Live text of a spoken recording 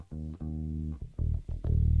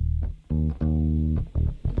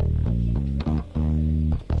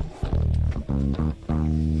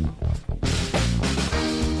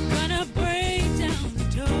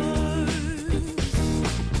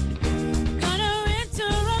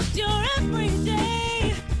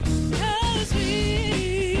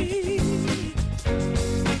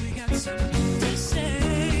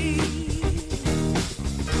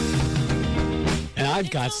I've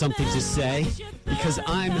got something to say because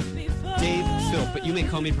I'm Dave Philp, but you may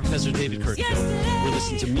call me Professor David Kirk Philp. We're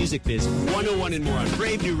listening to Music Biz 101 and more on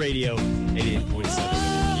Brave New Radio 88.7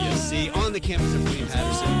 PSC on the campus of William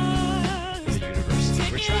Patterson for the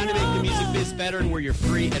university. We're trying to make the Music Biz better, and we're your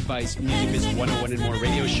free advice Music Biz 101 and more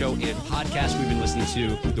radio show and podcast. We've been listening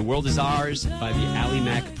to The World Is Ours by the Ally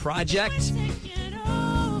Mac Project.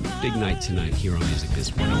 Big night tonight here on Music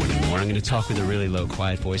Biz 101 and more. I'm going to talk with a really low,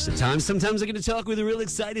 quiet voice at times. Sometimes I'm going to talk with a real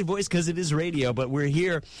excited voice because it is radio, but we're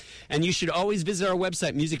here. And you should always visit our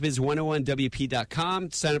website,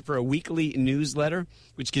 musicbiz101wp.com. Sign up for a weekly newsletter,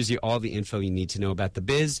 which gives you all the info you need to know about the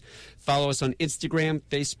biz. Follow us on Instagram,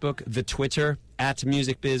 Facebook, the Twitter, at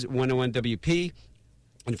musicbiz101wp.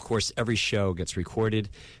 And, of course, every show gets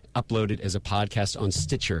recorded, uploaded as a podcast on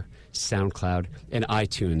Stitcher, SoundCloud, and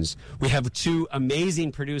iTunes. We have two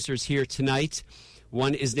amazing producers here tonight.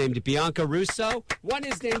 One is named Bianca Russo. One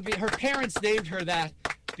is named, her parents named her that,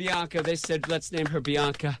 Bianca. They said, let's name her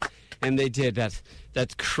Bianca. And they did.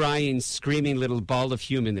 That crying, screaming little ball of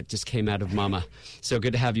human that just came out of Mama. So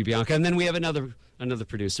good to have you, Bianca. And then we have another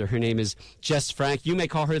producer. Her name is Jess Frank. You may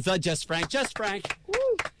call her the Jess Frank. Jess Frank. Woo!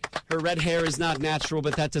 Her red hair is not natural,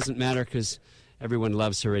 but that doesn't matter because everyone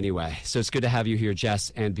loves her anyway. So it's good to have you here,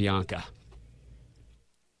 Jess and Bianca.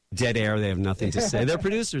 Dead air, they have nothing to say. They're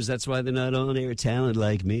producers, that's why they're not on-air talent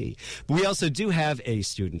like me. But we also do have a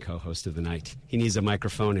student co-host of the night. He needs a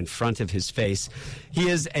microphone in front of his face. He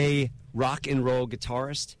is a rock and roll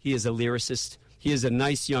guitarist. He is a lyricist. He is a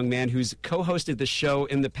nice young man who's co-hosted the show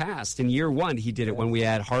in the past. In year one, he did it when we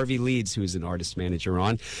had Harvey Leeds, who's an artist manager,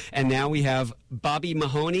 on. And now we have Bobby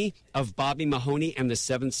Mahoney of Bobby Mahoney and the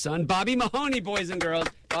Seventh Son. Bobby Mahoney, boys and girls.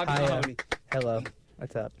 Bobby Mahoney. Hello.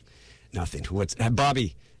 What's up? Nothing.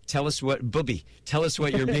 Bobby, tell us what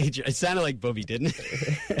your major... It sounded like Bobby, didn't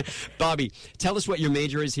it? Bobby, tell us what your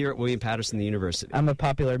major is here at William Patterson University. I'm a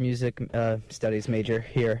popular music studies major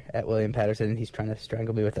here at William Patterson. He's trying to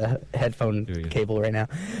strangle me with a headphone cable right now.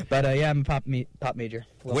 But yeah, I'm a pop major.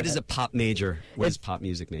 What is a pop major? What is pop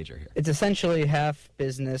music major here? It's essentially half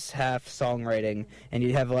business, half songwriting. And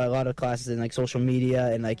you have a lot of classes in like social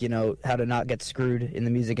media and like, you know, how to not get screwed in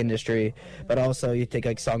the music industry. But also you take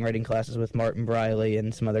like songwriting classes with Martin Briley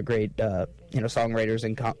and some other great songwriters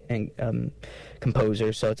and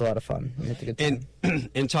composers, so it's a lot of fun. It's a good time.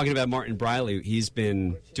 And talking about Martin Briley, he's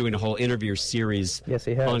been doing a whole interview series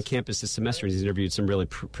on campus this semester. He's interviewed some really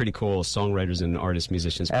pretty cool songwriters and artists,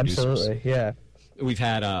 musicians, producers. Absolutely, yeah. We've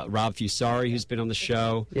had Rob Fusari, who's been on the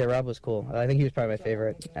show. Yeah, Rob was cool. I think he was probably my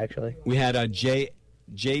favorite, actually. We had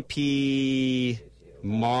J.P.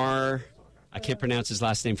 Marr. I can't pronounce his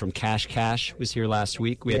last name, from Cash was here last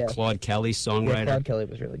week. We had Claude Kelly, songwriter. Yeah, Claude Kelly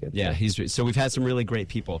was really good. Yeah, so we've had some really great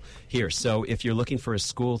people here. So if you're looking for a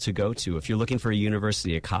school to go to, if you're looking for a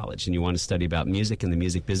university, a college, and you want to study about music and the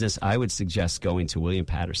music business, I would suggest going to William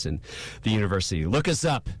Patterson, the university. Look us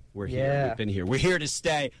up. We're here. Yeah. We've been here. We're here to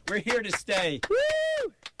stay. We're here to stay.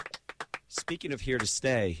 Woo! Speaking of here to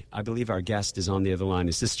stay, I believe our guest is on the other line.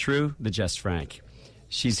 Is this true? The Jess Frank.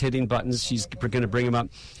 She's hitting buttons. She's going to bring him up.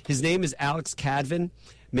 His name is Alex Kadvan.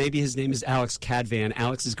 Maybe his name is Alex Kadvan.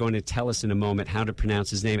 Alex is going to tell us in a moment how to pronounce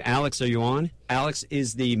his name. Alex, are you on? Alex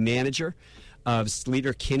is the manager of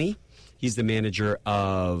Sleater-Kinney. He's the manager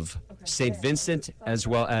of St. Vincent, as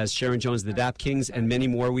well as Sharon Jones, the Dap Kings, and many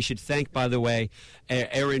more. We should thank, by the way,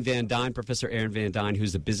 Aaron Van Dyne, Professor Aaron Van Dyne,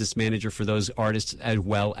 who's the business manager for those artists, as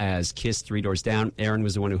well as KISS, Three Doors Down. Aaron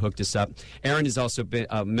was the one who hooked us up. Aaron has also been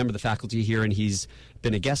a member of the faculty here, and he's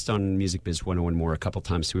been a guest on Music Biz 101 More a couple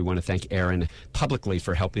times, so we want to thank Aaron publicly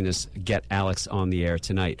for helping us get Alex on the air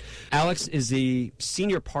tonight. Alex is the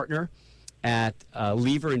senior partner at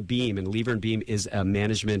Lever and Beam, and Lever and Beam is a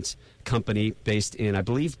management company based in, I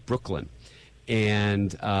believe, Brooklyn.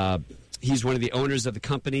 And he's one of the owners of the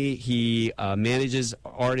company. He manages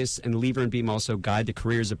artists, and Lever and Beam also guide the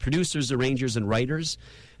careers of producers, arrangers, and writers.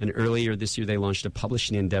 And earlier this year, they launched a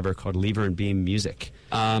publishing endeavor called Lever and Beam Music.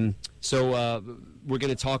 So we're going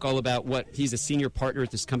to talk all about what he's a senior partner at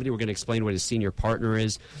this company. We're going to explain what a senior partner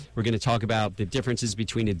is. We're going to talk about the differences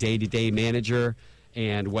between a day-to-day manager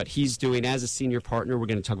and what he's doing as a senior partner. We're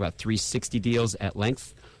going to talk about 360 deals at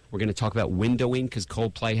length. We're going to talk about windowing, because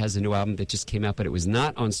Coldplay has a new album that just came out, but it was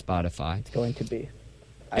not on Spotify. It's going to be.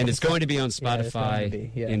 And it's going to be on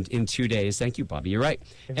Spotify in 2 days. Thank you, Bobby. You're right.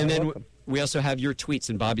 And then we also have your tweets,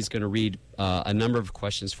 and Bobby's going to read a number of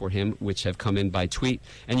questions for him, which have come in by tweet.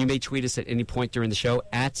 And you may tweet us at any point during the show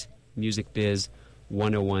at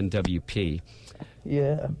MusicBiz101WP.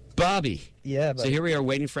 Yeah. Bobby. Yeah. So here we are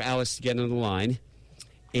waiting for Alex to get on the line.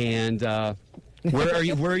 And Where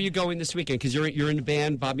are you going this weekend? Because you're in the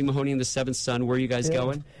band, Bobby Mahoney and the Seventh Son. Where are you guys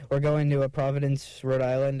going? We're going to Providence, Rhode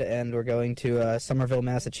Island, and we're going to Somerville,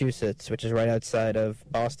 Massachusetts, which is right outside of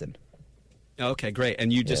Boston. Okay, great.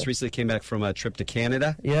 And you just recently came back from a trip to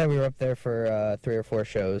Canada? Yeah, we were up there for 3 or 4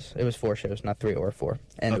 shows. It was 4 shows, not 3 or 4.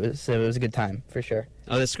 And it was a good time, for sure.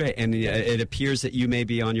 Oh, that's great. And it appears that you may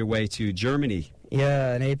be on your way to Germany.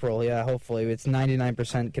 Yeah, in April, hopefully. It's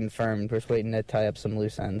 99% confirmed. We're just waiting to tie up some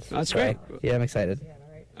loose ends. Oh, that's great. Yeah, I'm excited.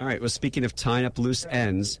 All right, well, speaking of tying up loose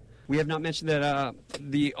ends, we have not mentioned that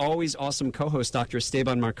the always awesome co-host, Dr.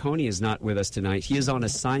 Esteban Marconi, is not with us tonight. He is on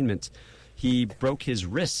assignment. He broke his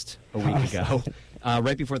wrist a week ago,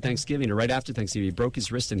 right before Thanksgiving, or right after Thanksgiving. He broke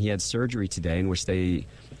his wrist, and he had surgery today in which they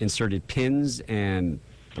inserted pins and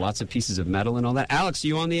lots of pieces of metal and all that. Alex, are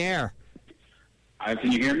you on the air?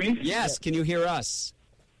 Can you hear me? Yes. Can you hear us?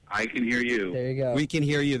 I can hear you. There you go. We can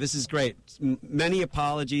hear you. This is great. Many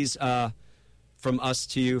apologies from us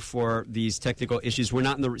to you for these technical issues. We're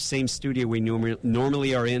not in the same studio we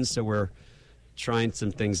normally are in, so we're trying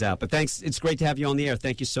some things out. But thanks. It's great to have you on the air.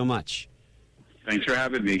 Thank you so much. Thanks for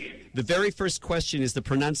having me. The very first question is the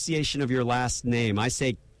pronunciation of your last name. I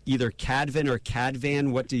say either Kadvan or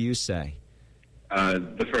Kadvan. What do you say?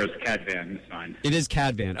 The first, Kadvan, is fine. It is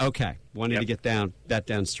Kadvan. Okay. Wanted to get that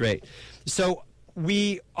down straight. So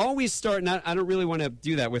we always start, and I don't really want to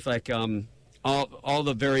do that with like all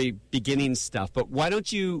the very beginning stuff, but why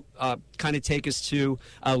don't you kind of take us to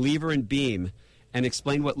Lever and Beam and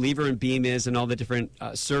explain what Lever and Beam is and all the different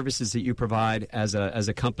services that you provide as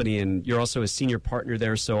a company, and you're also a senior partner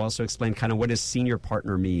there, so also explain kind of what does senior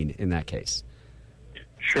partner mean in that case.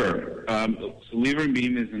 Sure. So Lever and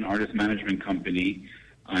Beam is an artist management company,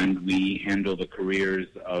 and we handle the careers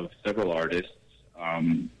of several artists,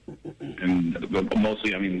 and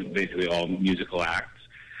mostly, basically all musical acts.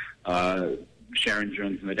 Sharon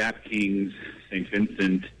Jones and the Dap Kings, St.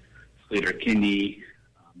 Vincent, Sleater-Kinney,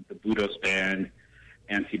 the Budos Band,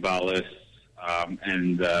 Antibalas,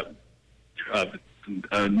 and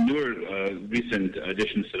newer recent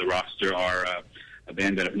additions to the roster are a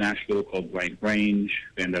band out of Nashville called Blank Range,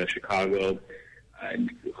 a band out of Chicago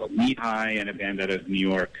called Knee High, and a band out of New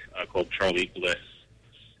York called Charlie Bliss.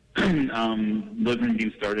 Lever and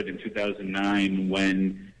Beam started in 2009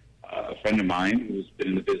 when a friend of mine who's been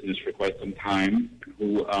in the business for quite some time,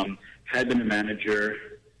 who had been a manager,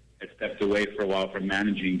 had stepped away for a while from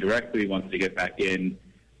managing directly, wants to get back in,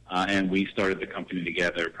 and we started the company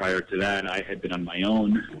together. Prior to that, I had been on my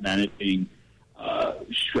own, managing a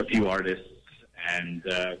few artists, and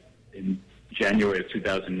in January of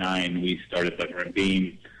 2009, we started Lever and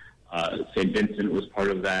Beam. St. Vincent was part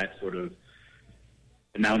of that sort of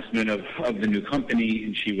announcement of the new company,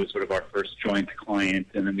 and she was sort of our first joint client,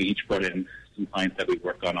 and then we each brought in some clients that we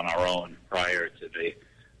worked on our own prior to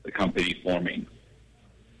the company forming.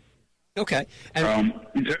 Okay. And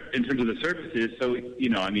in terms of the services, so,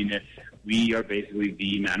 we are basically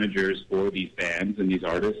the managers for these bands and these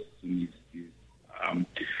artists and these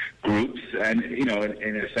groups, and, in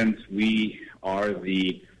a sense, we are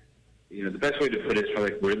the best way to put it is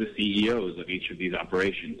probably like we're the CEOs of each of these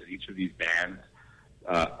operations. Each of these bands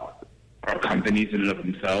are companies in and of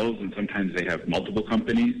themselves, and sometimes they have multiple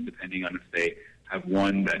companies, depending on if they have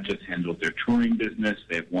one that just handles their touring business,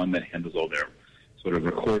 they have one that handles all their sort of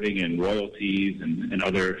recording and royalties and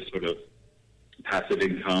other sort of passive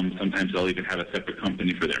income. Sometimes they'll even have a separate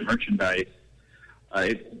company for their merchandise.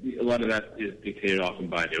 A lot of that is dictated often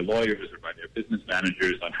by their lawyers or by their business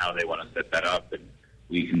managers on how they want to set that up, and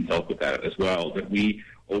we consult with that as well. But we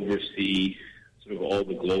oversee sort of all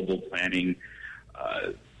the global planning,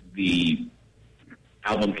 the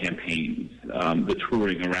album campaigns, the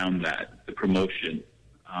touring around that, the promotion.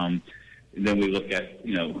 And then we look at,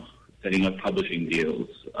 setting up publishing deals,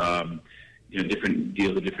 different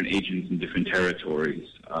deals with different agents in different territories,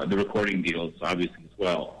 the recording deals, obviously, as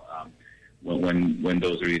well. When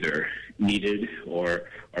those are either needed or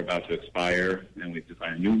are about to expire, and we have to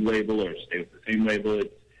find a new label or stay with the same label.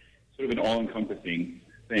 It's sort of an all-encompassing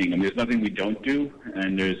thing. There's nothing we don't do,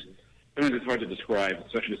 and sometimes it's hard to describe,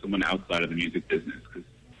 especially to someone outside of the music business, because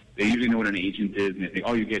they usually know what an agent is, and they think,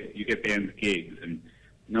 oh, you get band gigs. And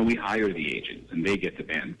no, we hire the agents, and they get the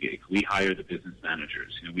band gigs. We hire the business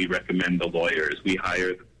managers. We recommend the lawyers. We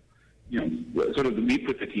hire, we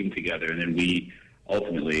put the team together, and then we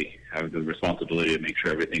ultimately have the responsibility to make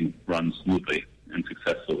sure everything runs smoothly and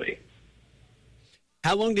successfully.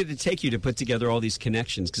 How long did it take you to put together all these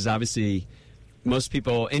connections? Because obviously, most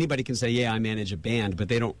people, anybody can say, yeah, I manage a band, but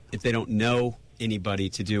if they don't know anybody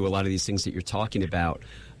to do a lot of these things that you're talking about,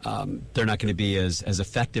 they're not going to be as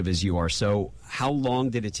effective as you are. So how long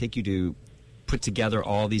did it take you to put together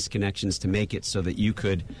all these connections to make it so that you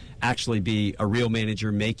could actually be a real manager,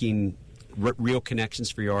 making real connections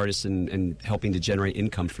for your artists and helping to generate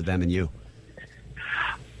income for them and you?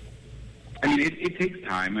 I mean, it takes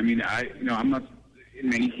time. I mean, I'm not, in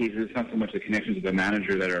many cases, it's not so much the connections with the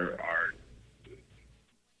manager that are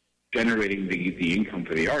generating the income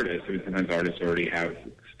for the artist. I mean, sometimes artists already have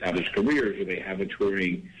established careers or they have a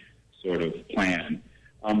touring sort of plan.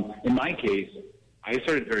 In my case, I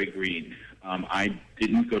started very green. I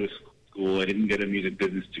didn't go to school. I didn't get a music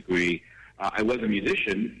business degree. I was a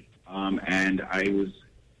musician, and I was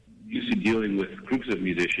used to dealing with groups of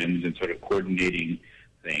musicians and sort of coordinating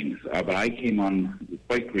things. But I came on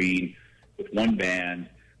quite green with one band,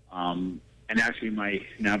 and actually my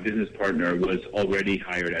now business partner was already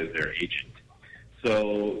hired as their agent.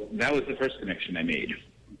 So that was the first connection I made.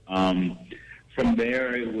 From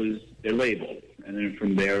there, it was their label. And then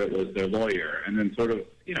from there, it was their lawyer. And then sort of,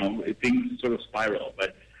 things sort of spiral.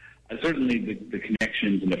 But certainly the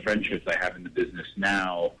connections and the friendships I have in the business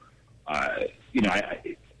now,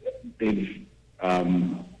 they've,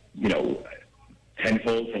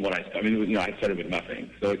 tenfold from what I started with nothing.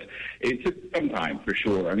 So it took some time for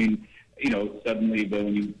sure. I mean, suddenly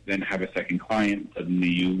when you then have a second client,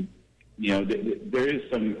 suddenly there is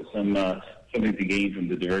something to gain from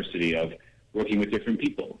the diversity of working with different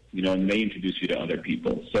people, and they introduce you to other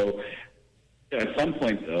people. So at some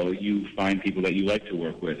point, though, you find people that you like to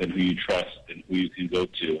work with and who you trust and who you can go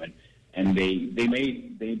to, and they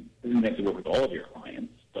doesn't have to work with all of your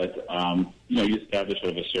clients, but you establish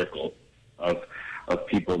sort of a circle of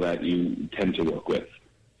people that you tend to work with.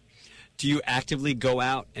 Do you actively go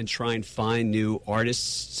out and try and find new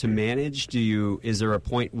artists to manage? Is there a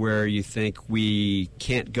point where you think we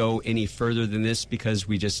can't go any further than this because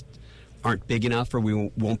we just aren't big enough or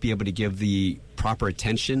we won't be able to give the proper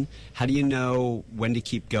attention? How do you know when to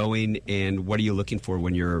keep going, and what are you looking for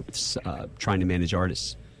when you're trying to manage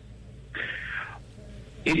artists?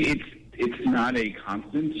 It's not a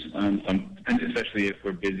constant, and especially if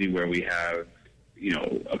we're busy where we have,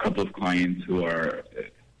 a couple of clients who are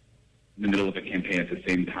in the middle of a campaign at the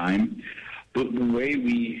same time. The way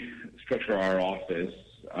we structure our office,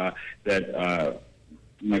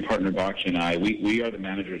 my partner Bach and I, we are the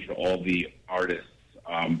managers for all the artists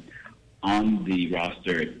on the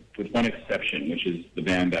roster, with one exception, which is the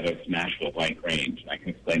band out of Nashville, Blank Range. I can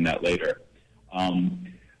explain that later.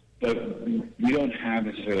 But we don't have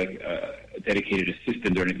necessarily a dedicated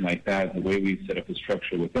assistant or anything like that. The way we set up the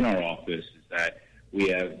structure within our office is that we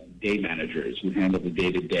have day managers who handle the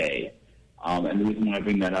day-to-day. And the reason why I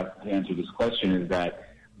bring that up to answer this question is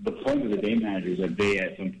that the point of the day managers is that they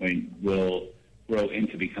at some point will grow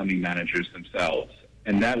into becoming managers themselves.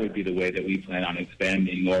 And that would be the way that we plan on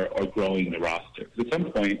expanding or growing the roster. Because at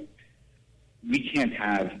some point, we can't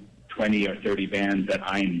have 20 or 30 bands that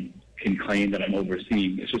I can claim that I'm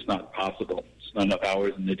overseeing. It's just not possible. It's not enough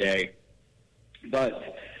hours in the day.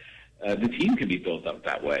 But the team can be built up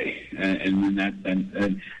that way. And in that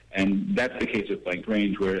sense, and that's the case with Blank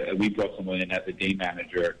Range, where we brought someone in as a day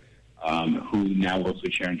manager who now works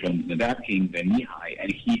with Sharon Jones and the Dap Kings and Mihai,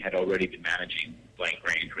 and he had already been managing Blank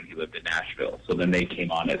Range when he lived in Nashville. So then they came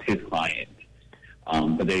on as his client,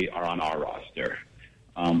 but they are on our roster.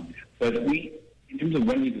 But in terms of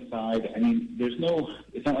when we decide, I mean,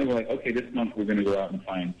 it's not like we're like, okay, this month we're going to go out and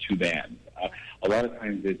find 2 bands. A lot of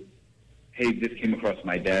times it's, hey, this came across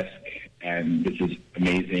my desk and this is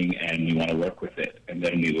amazing and we want to work with it. And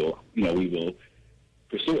then we will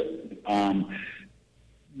pursue it.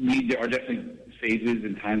 There are definitely phases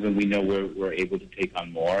and times when we know we're able to take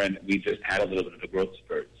on more, and we just had a little bit of a growth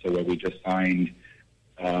spurt. So where we just signed,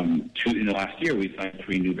 in the last year, we signed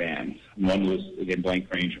 3 new bands. One was, again, Blank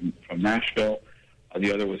Range from Nashville.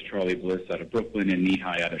 The other was Charlie Bliss out of Brooklyn and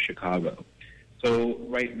Mihai out of Chicago. So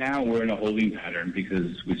right now we're in a holding pattern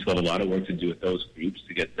because we still have a lot of work to do with those groups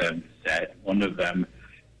to get them set. One of them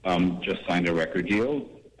just signed a record deal,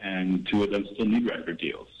 and 2 of them still need record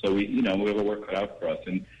deals. So we have a work cut out for us.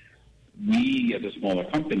 And we, as a smaller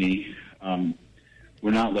company,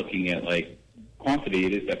 we're not looking at like quantity.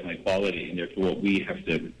 It is definitely quality, and therefore what we have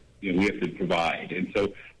to provide. And so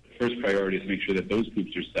the first priority is to make sure that those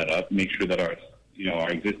groups are set up, make sure that our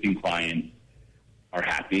existing clients are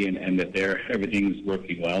happy and that everything's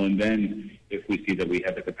working well. And then if we see that we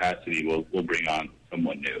have the capacity, we'll bring on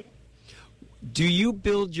someone new. Do you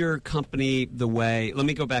build your company the way? Let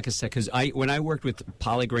me go back a sec, because when I worked with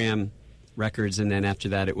Polygram Records, and then after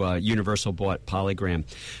that, Universal bought Polygram.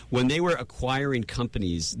 When they were acquiring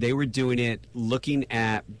companies, they were doing it looking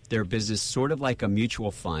at their business sort of like a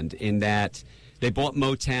mutual fund, in that they bought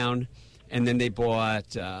Motown, and then they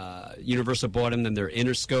bought, Universal bought them, then their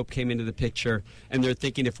Interscope came into the picture, and they're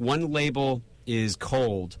thinking if one label is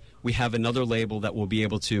cold, we have another label that will be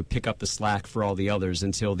able to pick up the slack for all the others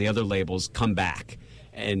until the other labels come back.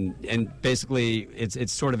 And basically,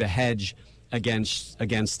 it's sort of a hedge against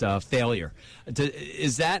failure.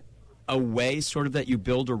 Is that a way sort of that you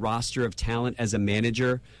build a roster of talent as a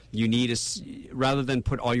manager? You need rather than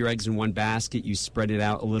put all your eggs in one basket, you spread it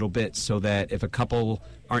out a little bit so that if a couple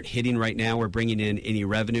aren't hitting right now or bringing in any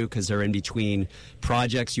revenue because they're in between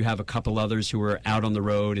projects, you have a couple others who are out on the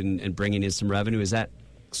road and bringing in some revenue. Is that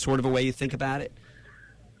sort of a way you think about it?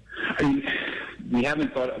 I mean, we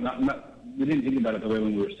haven't thought, we didn't think about it the way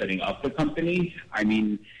when we were setting up the company. I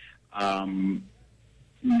mean,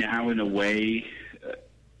 now in a way,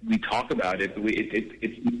 we talk about it, but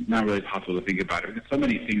it's not really possible to think about it because so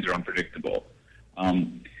many things are unpredictable.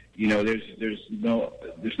 There's no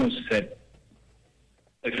set.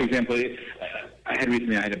 Like for example, I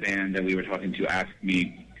had a band that we were talking to ask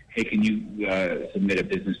me, "Hey, can you submit a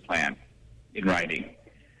business plan in writing?"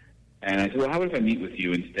 And I said, "Well, how about if I meet with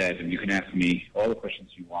you instead, and you can ask me all the questions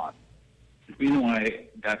you want?" The reason why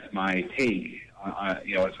that's my take,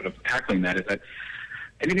 sort of tackling that is that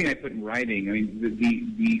anything I put in writing, I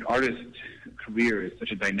mean, the artist's career is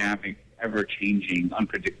such a dynamic, ever-changing,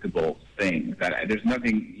 unpredictable thing that there's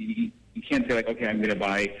nothing, you can't say like, okay, I'm going to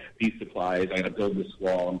buy these supplies, I'm going to build this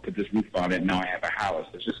wall and put this roof on it, and now I have a house.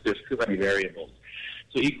 There's too many variables.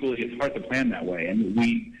 So equally, it's hard to plan that way. And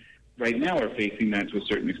we, right now, are facing that to a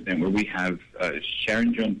certain extent where we have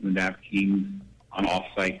Sharon Jones and the Daft Kings on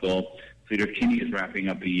off-cycle. Sleater-Kinney is wrapping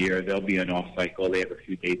up a year. They'll be on off-cycle. They have a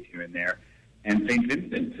few dates here and there. And St.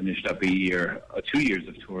 Vincent finished up 2 years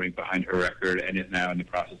of touring behind her record and is now in the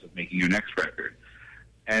process of making her next record.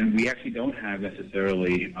 And we actually don't have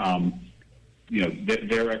necessarily,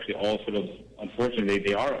 they're actually all sort of, unfortunately,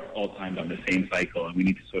 they are all timed on the same cycle, and we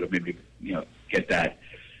need to sort of maybe, shape that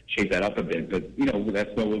up a bit. But,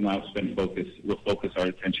 that's where we'll now we'll focus our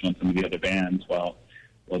attention on some of the other bands while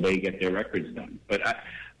they get their records done. But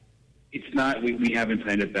it's not, we haven't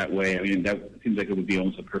planned it that way. I mean, that seems like it would be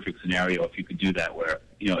almost a perfect scenario if you could do that, where,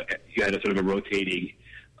 you had a sort of a rotating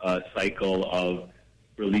cycle of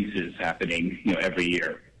releases happening, every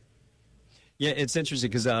year. Yeah, it's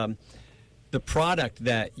interesting because the product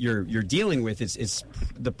that you're dealing with is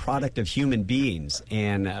the product of human beings.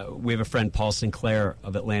 And we have a friend, Paul Sinclair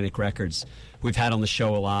of Atlantic Records, who we've had on the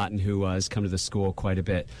show a lot and who has come to the school quite a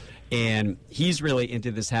bit. And he's really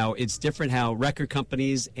into this, how it's different, how record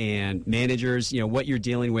companies and managers, what you're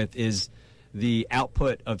dealing with is the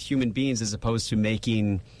output of human beings as opposed to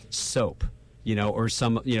making soap, or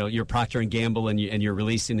some, you're Procter & Gamble and you're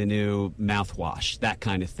releasing a new mouthwash, that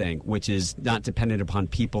kind of thing, which is not dependent upon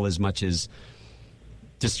people as much as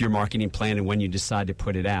just your marketing plan and when you decide to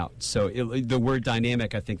put it out. So the word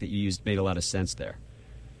dynamic, I think, that you used made a lot of sense there.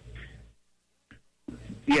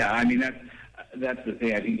 Yeah, I mean, that's the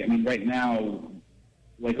thing. I think, right now,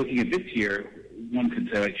 like looking at this year, one could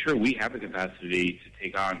say, like, sure, we have the capacity to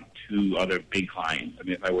take on 2 other big clients. I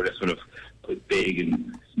mean, if I were to sort of put big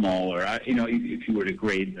and small, or, if you were to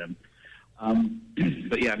grade them.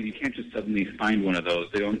 But yeah, I mean, you can't just suddenly find one of those.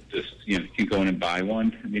 They don't just, you can go in and buy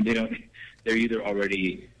one. I mean, they're either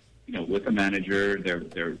already, with a manager, they're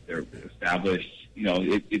established.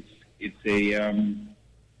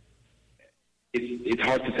 It's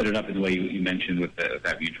hard to set it up in the way you mentioned with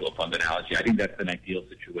that mutual fund analogy. I think that's an ideal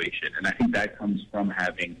situation, and I think that comes from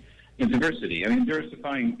having diversity. I mean,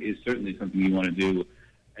 diversifying is certainly something you want to do,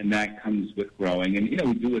 and that comes with growing. And,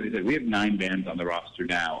 we do what it is. We have 9 bands on the roster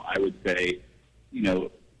now. I would say, 3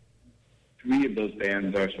 of those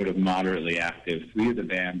bands are sort of moderately active. 3 of the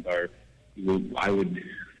bands are, I would,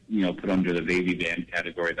 put under the baby band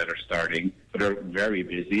category that are starting, but are very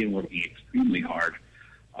busy and working extremely hard.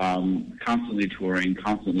 Constantly touring,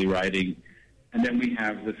 constantly writing. And then we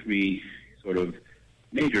have the 3 sort of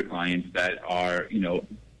major clients that are,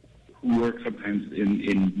 who work sometimes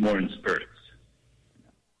in more in spurts.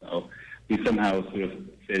 So we somehow sort of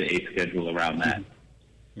fit a schedule around that.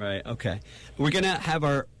 Right, okay. We're going to have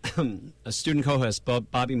our a student co-host,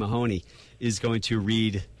 Bobby Mahoney, is going to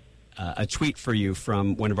read a tweet for you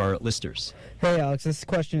from one of our listeners. Hey, Alex, this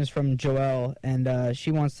question is from Joelle, and she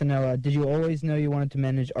wants to know, did you always know you wanted to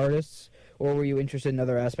manage artists, or were you interested in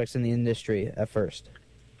other aspects in the industry at first?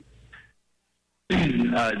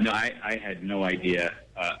 No, I had no idea.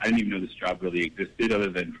 I didn't even know this job really existed other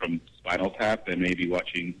than from Spinal Tap and maybe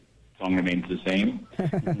watching Song Remains the Same.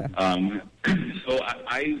 So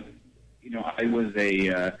I was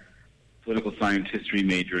a political science history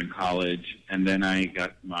major in college, and then I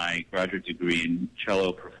got my graduate degree in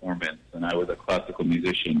cello performance, and I was a classical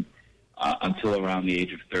musician until around the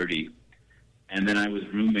age of 30. And then I was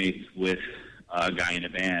roommates with a guy in a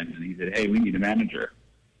band, and he said, "Hey, we need a manager."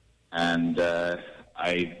 And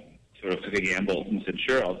I sort of took a gamble and said,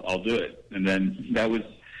 "Sure, I'll do it." And then that was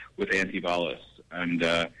with Antivalis. And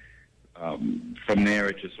from there,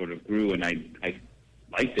 it just sort of grew, and I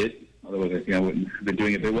liked it. Otherwise, I wouldn't have been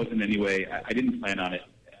doing it. There wasn't any way. I didn't plan on it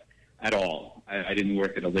at all. I didn't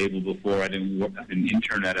work at a label before. I didn't work as an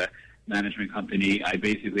intern at a management company. I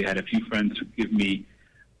basically had a few friends who give me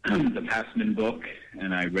the Passman book,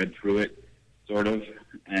 and I read through it, sort of,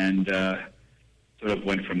 and sort of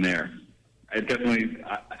went from there. I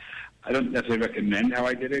don't necessarily recommend how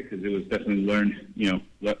I did it, because it was definitely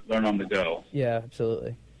learn on the go. Yeah,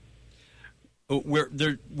 absolutely.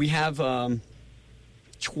 We have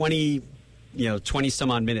 20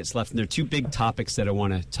 some odd minutes left, and there are two big topics that I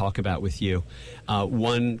want to talk about with you.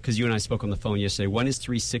 One, because you and I spoke on the phone yesterday, one is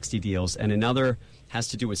 360 deals, and another has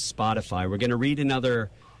to do with Spotify. We're going to read another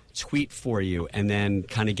tweet for you and then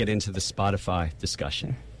kind of get into the Spotify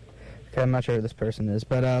discussion. Okay, I'm not sure who this person is,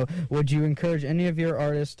 but would you encourage any of your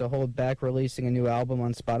artists to hold back releasing a new album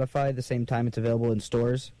on Spotify at the same time it's available in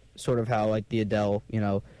stores? Sort of how, like, the Adele,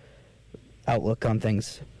 outlook on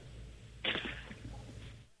things.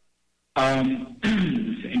 It's an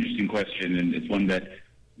interesting question, and it's one that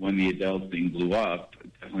when the Adele thing blew up,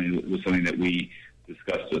 it definitely was something that we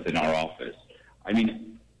discussed within our office. I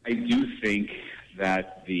mean, I do think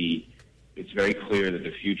that it's very clear that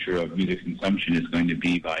the future of music consumption is going to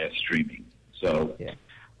be via streaming. So, yeah.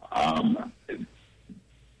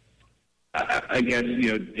 I guess,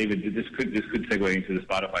 David, this could segue into the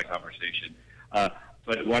Spotify conversation.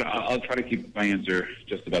 But I'll try to keep my answer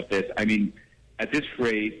just about this. I mean, at this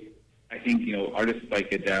rate, I think, artists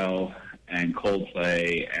like Adele and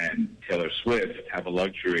Coldplay and Taylor Swift have a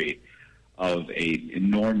luxury of an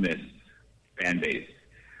enormous fan base.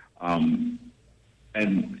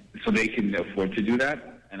 And so they can afford to do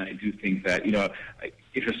that. And I do think that,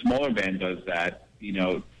 if a smaller band does that,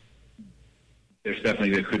 there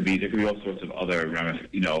could be all sorts of other,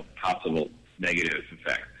 possible negative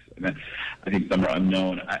effects. And I think some are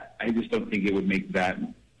unknown. I just don't think it would make that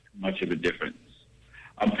much of a difference.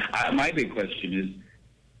 My big question is,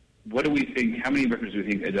 what do we think? How many records do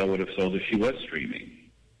we think Adele would have sold if she was streaming?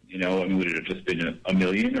 Would it have just been a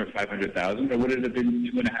million or 500,000, or would it have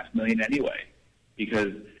been 2.5 million anyway?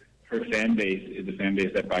 Because her fan base is a fan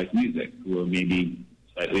base that buys music, who are maybe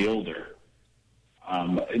slightly older.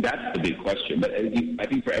 That's the big question. But I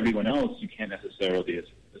think for everyone else, you can't necessarily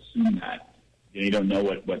assume that. You don't know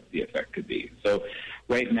what the effect could be. So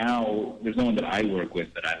right now, there's no one that I work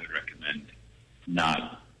with that I would recommend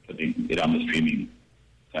not putting it on the streaming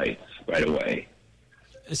sites right away.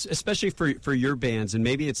 Especially for your bands, and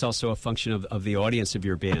maybe it's also a function of the audience of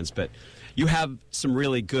your bands, but you have some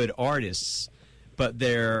really good artists, but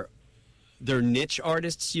they're niche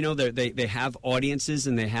artists. They have audiences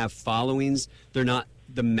and they have followings. They're not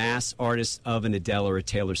the mass artists of an Adele or a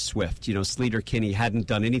Taylor Swift. Sleater-Kinney hadn't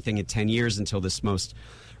done anything in 10 years until this most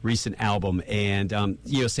recent album, and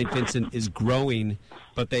St. Vincent is growing,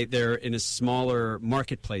 but they're in a smaller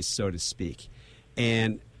marketplace, so to speak.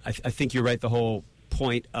 And I think you're right. The whole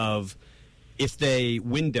point of, if they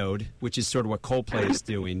windowed, which is sort of what Coldplay is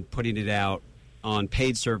doing, putting it out on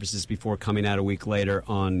paid services before coming out a week later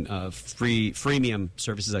on freemium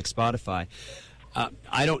services like Spotify,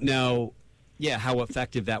 I don't know how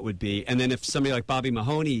effective that would be. And then if somebody like Bobby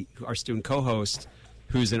Mahoney, our student co-host,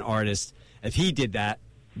 who's an artist, if he did that,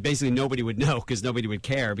 basically nobody would know, because nobody would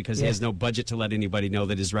care, because he has no budget to let anybody know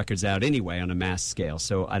that his record's out anyway on a mass scale.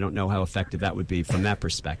 So I don't know how effective that would be from that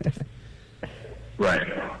perspective. Right.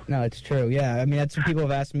 No, it's true. Yeah, I mean, that's what people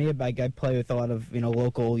have asked me about. I play with a lot of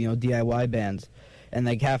local DIY bands, and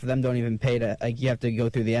like half of them don't even pay to, like, you have to go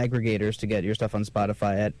through the aggregators to get your stuff on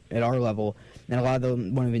Spotify at our level, and a lot of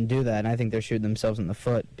them won't even do that. And I think they're shooting themselves in the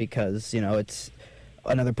foot, because it's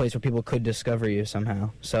another place where people could discover you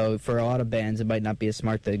somehow. So for a lot of bands, it might not be a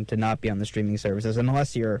smart thing to not be on the streaming services,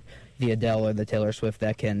 unless you're the Adele or the Taylor Swift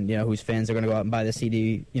that can, whose fans are going to go out and buy the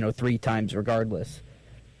CD, 3 times regardless.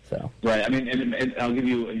 So. Right. I mean, and I'll give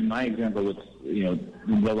you my example with,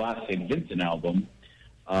 the last St. Vincent album.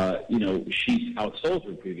 She outsold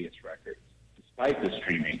her previous records despite the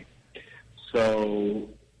streaming. So,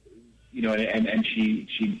 and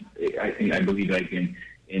she I believe like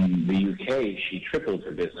in the UK, she tripled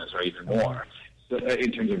her business, or even more, so,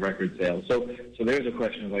 in terms of record sales. So there's a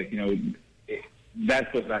question of, like,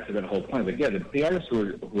 that goes back to that whole point. Like, the artists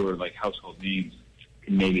who are like household names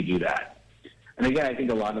can maybe do that. And again, I think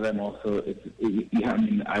a lot of them also,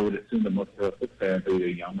 I would assume that most of the fans are either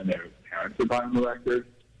young and their parents are buying the record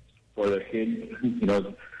for their kids.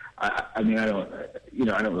 I mean, I don't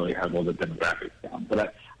really have all the demographics down,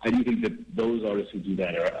 but I do think that those artists who do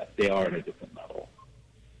that are at a different level.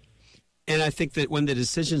 And I think that when the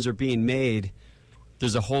decisions are being made,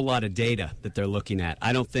 there's a whole lot of data that they're looking at.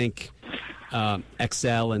 I don't think XL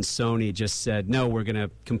and Sony just said, no, we're going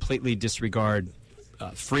to completely disregard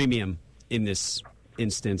freemium in this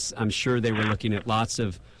instance. I'm sure they were looking at lots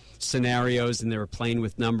of scenarios, and they were playing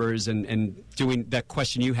with numbers and doing that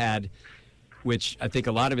question you had, which I think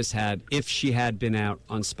a lot of us had. If she had been out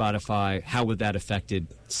on Spotify, how would that affected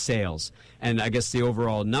sales? And I guess the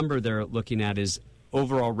overall number they're looking at is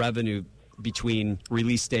overall revenue between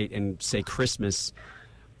release date and, say, Christmas,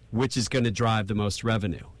 which is going to drive the most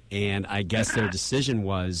revenue. And I guess their decision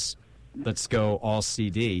was, let's go all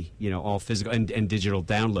CD, all physical and digital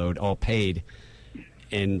download, all paid.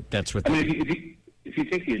 And that's what if you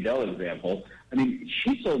take the Adele example, I mean,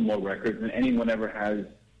 she sold more records than anyone ever has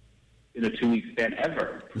in a 2-week span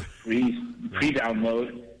ever.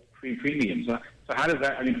 Pre-download, pre-premium. So how does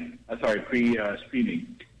that,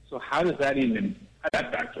 pre-streaming. So how does that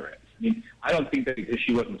factor in? I mean, I don't think that because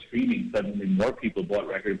she wasn't streaming, suddenly more people bought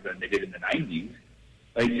records than they did in the 90s.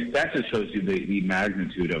 Like, that just shows you the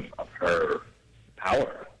magnitude of her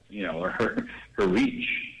power, or her reach.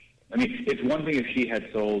 I mean, it's one thing if she had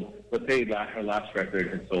sold, let's say her last record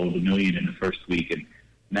had sold 1 million in the first week, and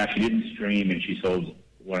now she didn't stream and she sold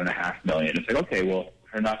 1.5 million. It's like, okay, well,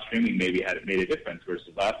 her not streaming maybe made a difference versus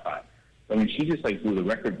last time. So, I mean, she just blew the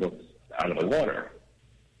record books out of the water.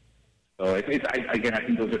 So I think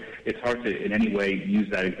it's hard to in any way use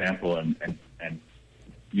that example and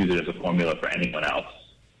use it as a formula for anyone else.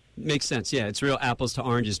 Makes sense, yeah. It's real apples to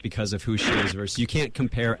oranges because of who she is versus. You can't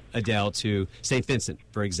compare Adele to St. Vincent,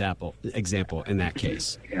 for example, in that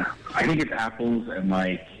case. Yeah, I think it's apples and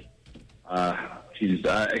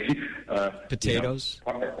potatoes?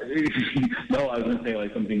 No, I was going to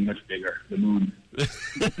say something much bigger, the moon.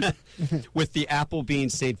 With the apple being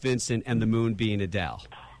St. Vincent and the moon being Adele.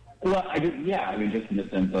 Well, just in the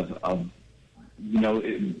sense of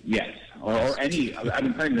yes, or any. I've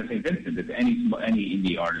been saying the St. Vincent. It's any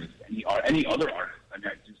indie artist, any other artist. I mean,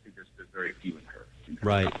 I just think there's very few in her.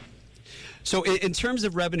 Right. So, in terms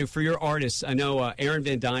of revenue for your artists, I know Aaron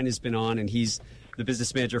Van Dyne has been on, and he's the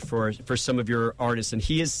business manager for some of your artists, and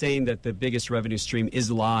he is saying that the biggest revenue stream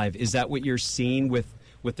is live. Is that what you're seeing with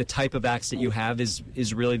the type of acts that you have?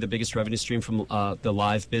 Is really the biggest revenue stream from the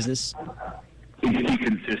live business? It's to be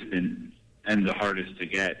consistent and the hardest to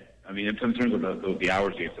get. I mean, in terms of the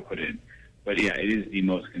hours you have to put in. But, yeah, it is the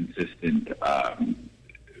most consistent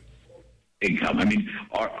income. I mean,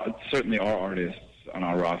 certainly our artists on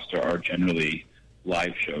our roster are generally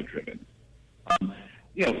live show driven.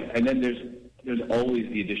 And then there's always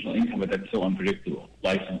the additional income, but that's so unpredictable.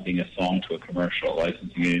 Licensing a song to a commercial,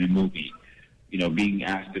 licensing it in a movie, being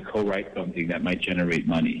asked to co-write something that might generate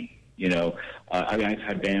money. I've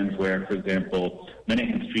had bands where, for example,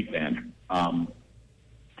 Menahem Street Band,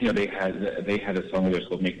 they had a song that's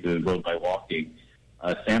called "Make the Road by Walking,"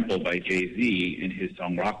 sampled by Jay-Z in his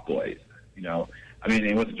song "Rock Boys."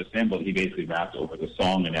 It wasn't just sampled; he basically rapped over the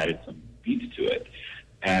song and added some beats to it.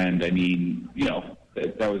 And I mean,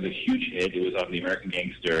 that was a huge hit. It was on the American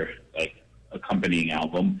Gangster accompanying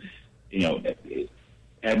album, and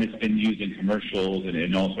it's been used in commercials and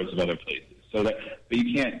in all sorts of other places. But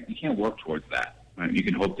you can't work towards that. Right? You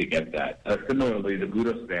can hope to get that. Similarly, the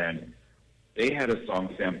Budos Band, they had a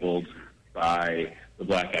song sampled by the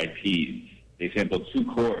Black Eyed Peas. They sampled 2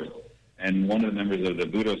 chords, and one of the members of the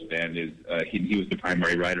Budos Band he was the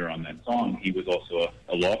primary writer on that song. He was also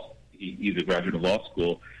he's a graduate of law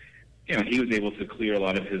school. He was able to clear a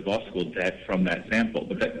lot of his law school debt from that sample.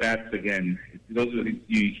 But that's again, those are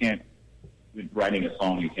you can't. With writing a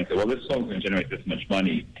song, you can't say, well, this song's going to generate this much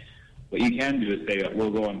money. What you can do is say,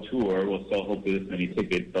 we'll go on tour, we'll sell hopefully this many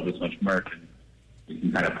tickets, sell this much merch, and you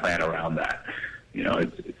can kind of plan around that.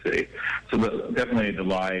 Definitely the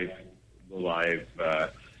live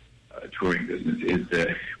touring business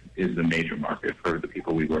is the major market for the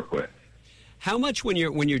people we work with. How much when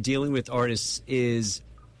you're dealing with artists is,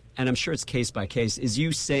 and I'm sure it's case by case, is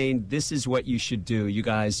you saying this is what you should do, you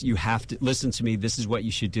guys, you have to listen to me, this is what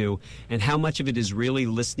you should do, and how much of it is really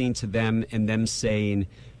listening to them and them saying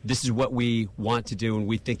this is what we want to do and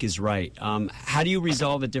we think is right? How do you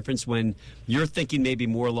resolve the difference when you're thinking maybe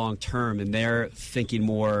more long term and they're thinking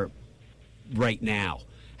more right now?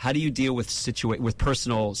 How do you deal with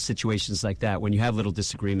personal situations like that when you have little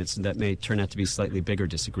disagreements and that may turn out to be slightly bigger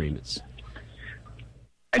disagreements?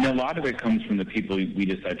 And a lot of it comes from the people we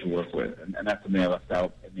decide to work with, and that's something I left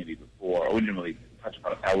out maybe before. I wouldn't really touch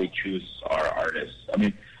upon how we choose our artists. I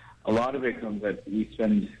mean, a lot of it comes that we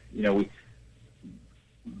spend,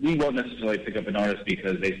 we won't necessarily pick up an artist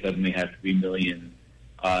because they suddenly have 3 million,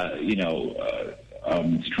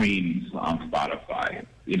 streams on Spotify.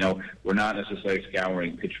 We're not necessarily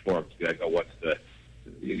scouring pitchforks to be like, oh, what's the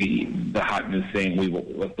hot new thing?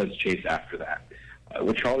 Let's chase after that.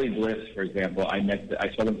 With Charlie Bliss, for example, I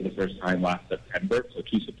saw them for the first time last September, so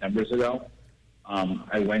 2 Septembers ago.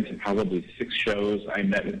 I went to probably 6 shows. I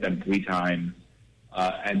met with them 3 times,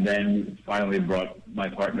 and then finally brought my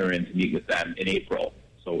partner in to meet with them in April.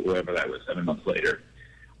 So whatever that was, 7 months later.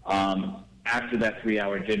 After that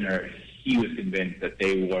 3-hour dinner, he was convinced that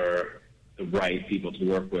they were the right people to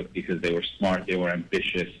work with because they were smart, they were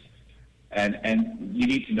ambitious, and you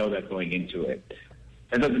need to know that going into it.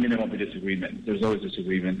 That doesn't mean there won't be disagreements. There's always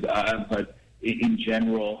disagreements, but in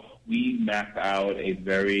general, we map out a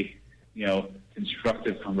very,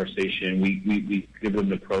 constructive conversation. We give them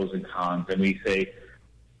the pros and cons, and we say,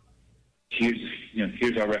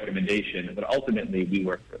 here's our recommendation, but ultimately we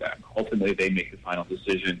work for them. Ultimately, they make the final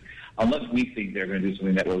decision, unless we think they're going to do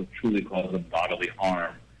something that will truly cause them bodily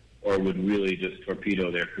harm or would really just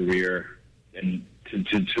torpedo their career and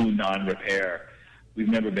to non-repair. We've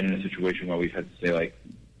never been in a situation where we've had to say, like,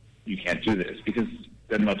 you can't do this, because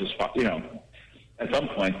then they'll just, at some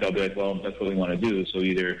point they'll be like, well, that's what we want to do, so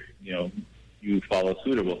either, you follow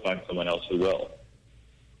suit or we'll find someone else who will.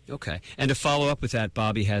 Okay. And to follow up with that,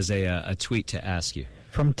 Bobby has a tweet to ask you.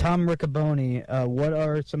 From Tom Riccoboni, what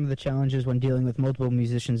are some of the challenges when dealing with multiple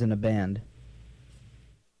musicians in a band?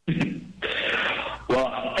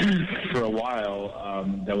 Well, for a while,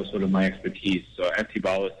 that was sort of my expertise. So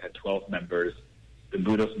Antibalas had 12 members. The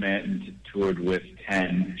Budos Man toured with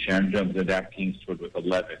 10. Sharon Jones and the Daft Kings toured with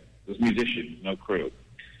 11. It was musicians, no crew.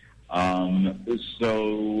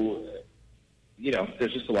 So,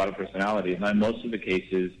 there's just a lot of personalities. And in most of the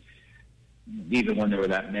cases, even when there were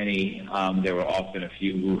that many, there were often a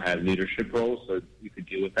few who had leadership roles, so you could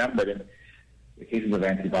deal with them. But in the cases of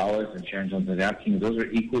Antibalas and Sharon Jones and the Daft Kings, those are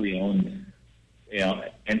equally owned,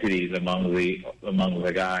 entities among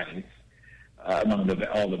the guys, among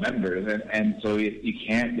all the members, and so you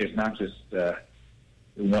can't. There's not just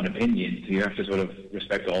one opinion, so you have to sort of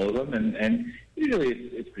respect all of them, and usually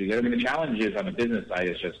it's pretty good. I mean, the challenge is on the business side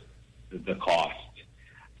is just the cost.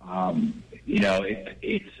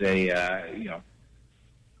 It's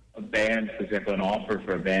a band, for example, an offer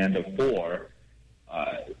for a band of 4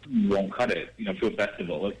 won't cut it. To a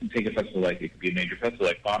festival, let's take a festival like, it could be a major festival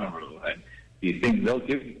like Bonnaroo, and these things they'll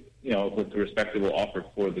give with a respectable offer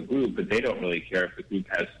for the group, but they don't really care if the group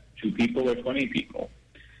has 2 people or 20 people.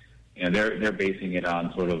 They're basing it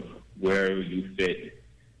on sort of where you fit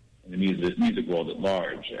in the music world at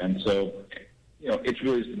large, and so it's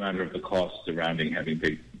really just a matter of the costs surrounding having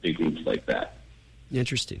big groups like that.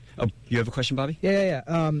 Interesting. Oh, you have a question, Bobby? Yeah.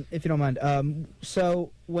 If you don't mind.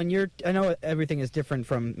 So when I know everything is different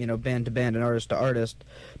from band to band and artist to artist,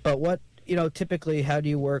 but what typically, how do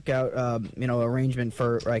you work out arrangement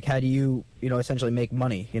for, like, how do you essentially make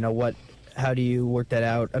money? How do you work that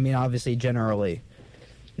out? I mean, obviously, generally,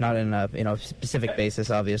 not in a specific basis,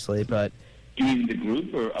 obviously, but. You mean the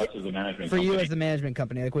group or us as a management company? For you as the management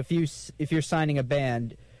company, like if you're signing a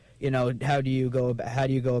band, how do you go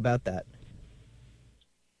about that?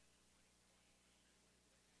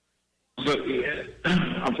 So,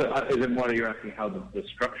 is it more you're asking how the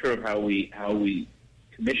structure of how we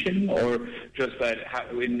commission, or just that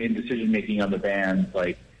in decision making on the band,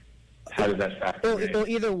 like how does that factor in? Well,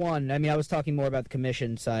 either one. I mean, I was talking more about the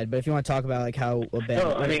commission side, but if you want to talk about like how a band.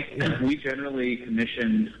 No, I mean we generally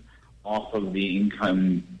commission off of the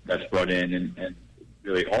income that's brought in, and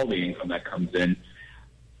really all the income that comes in.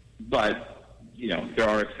 But there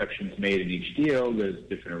are exceptions made in each deal. There's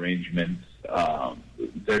different arrangements.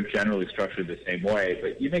 They're generally structured the same way,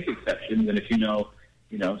 but you make exceptions. And if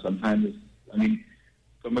sometimes, I mean,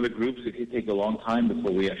 some of the groups, it could take a long time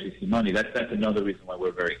before we actually see money. That's another reason why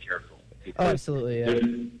we're very careful. Oh, absolutely. Yeah.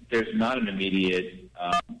 There's not an immediate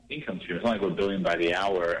income stream. It's not like we're billing by the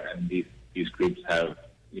hour, and these groups have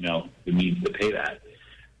the means to pay that.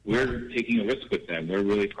 We're taking a risk with them. We're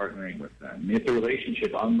really partnering with them. I mean, it's a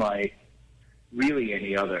relationship unlike really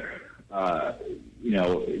any other.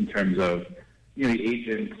 In terms of the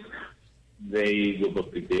agents, they will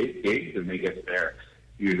book the gigs and they get their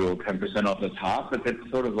usual 10% off the top, but that's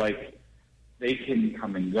sort of like they can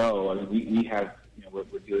come and go. I mean, we have we're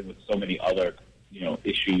dealing with so many other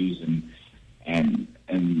issues and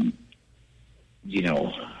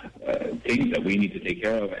things that we need to take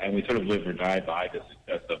care of, and we sort of live or die by the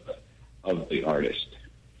success of the artist.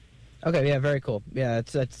 Okay, yeah, very cool. Yeah,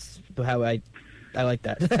 that's how I like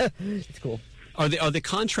that. It's cool. Are the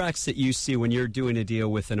contracts that you see when you're doing a deal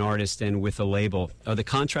with an artist and with a label, are the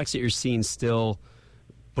contracts that you're seeing still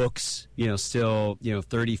books, still,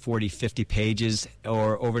 30, 40, 50 pages?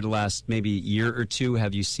 Or over the last maybe year or two,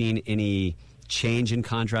 have you seen any change in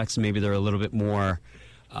contracts? Maybe they're a little bit more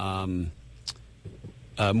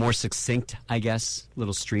more succinct, I guess, a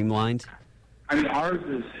little streamlined? I mean, ours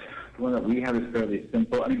is, the one that we have is fairly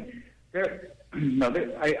simple. I mean,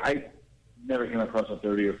 I never came across a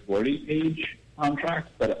 30 or 40-page contract,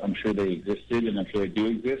 but I'm sure they existed, and I'm sure they do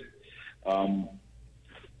exist.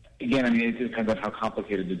 Again, I mean, it depends on how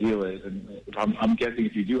complicated the deal is. And I'm guessing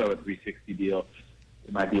if you do have a 360 deal,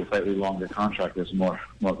 it might be a slightly longer contract. There's more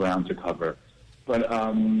ground to cover. But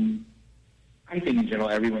I think in general,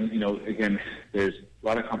 everyone, again, there's a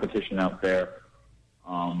lot of competition out there.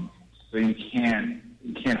 So you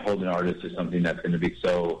can't hold an artist to something that's going to be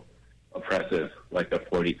so oppressive, like a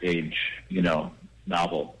 40-page,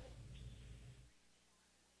 novel.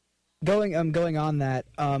 Going on that,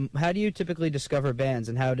 how do you typically discover bands,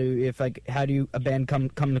 and how do a band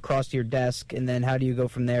come across your desk, and then how do you go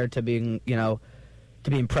from there to being, to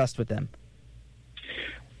be impressed with them?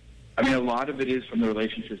 I mean, a lot of it is from the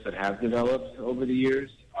relationships that have developed over the years.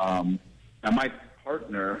 Now, my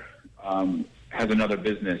partner has another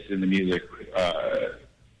business in the music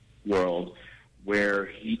world where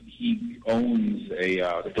he owns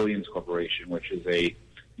the Billions Corporation, which is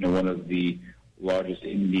one of the largest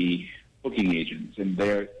indie booking agents, and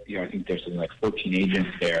I think there's something like 14 agents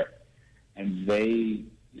there, and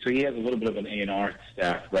so he has a little bit of an A&R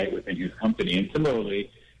staff right within his company, and similarly,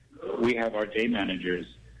 we have our day managers,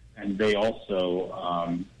 and they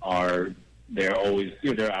also they're always,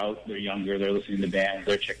 they're out, they're younger, they're listening to bands,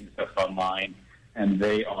 they're checking stuff online, and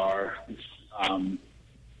they are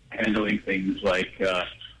handling things like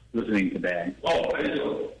listening to bands.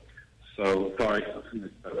 So, sorry.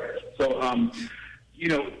 So,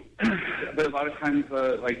 but a lot of times,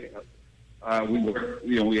 we work,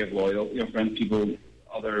 we have loyal, friends, people,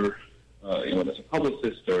 other, there's a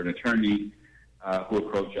publicist or an attorney who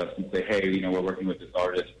approach us and say, hey, we're working with this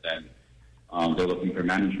artist and they're looking for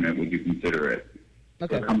management. Would you consider it?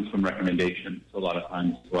 Okay. So it comes from recommendations a lot of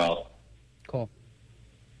times as well. Cool.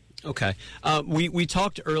 Okay. We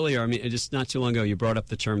talked earlier, I mean, just not too long ago, you brought up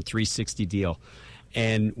the term 360 deal.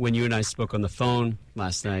 And when you and I spoke on the phone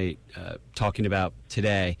last night, talking about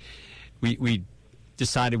today, we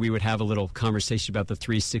decided we would have a little conversation about the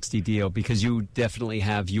 360 deal because you definitely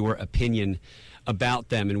have your opinion about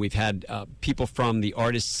them. And we've had people from the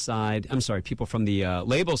artist side, people from the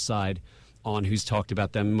label side on who's talked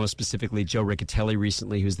about them, most specifically Joe Riccatelli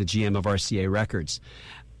recently, who's the GM of RCA Records.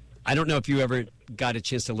 I don't know if you ever got a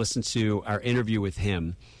chance to listen to our interview with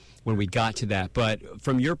him when we got to that, but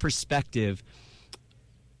from your perspective,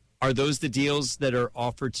 are those the deals that are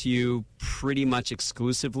offered to you pretty much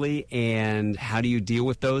exclusively, and how do you deal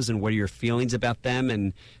with those, and what are your feelings about them,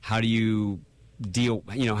 and how do you deal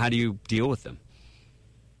with them?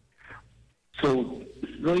 So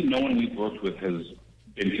really no one we've worked with has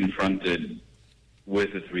been confronted with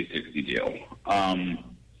a 360 deal.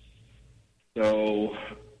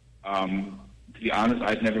 To be honest,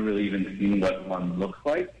 I've never really even seen what one looks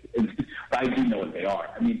like. But I do know what they are.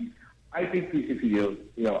 I mean, I think 360 deals,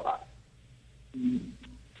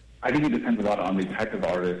 I think it depends a lot on the type of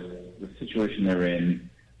artist, the situation they're in,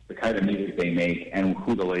 the kind of music they make, and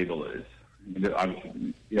who the label is. I mean,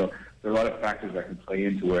 obviously, there are a lot of factors that can play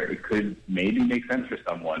into where it could maybe make sense for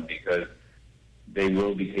someone because they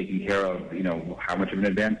will be taking care of, how much of an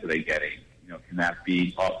advance are they getting? Can that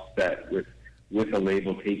be offset with a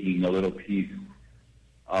label taking a little piece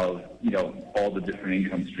of, all the different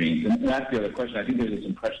income streams? And that's the other question. I think there's this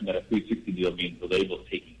impression that a 360 deal means the label's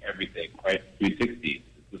taking everything, right? 360,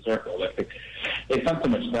 it's the circle. It's not so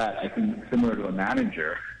much that. I think similar to a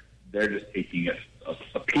manager, they're just taking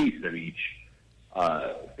a piece of each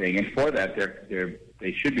thing. And for that,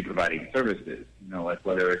 they should be providing services, like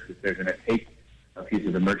whether it's if they're going to take a piece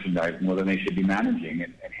of the merchandising, well, then they should be managing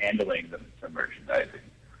and handling the merchandising.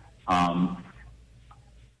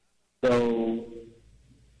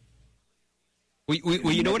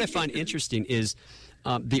 Well, you know what I find interesting is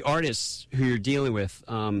the artists who you're dealing with.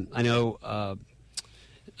 I know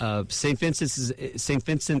St.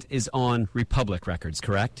 Vincent is on Republic Records,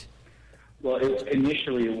 correct? Well,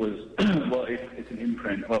 initially it was. Well, it's an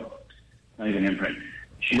imprint. Well, not even an imprint.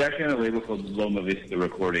 She's actually on a label called Loma Vista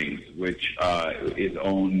Recordings, which is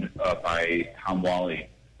owned by Tom Wally,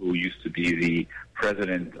 who used to be the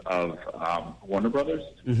president of Warner Brothers,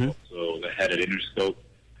 so the head at Interscope.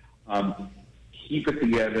 He put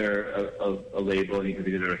together a label, and he put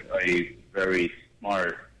together a very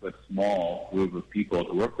smart but small group of people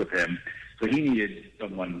to work with him. So he needed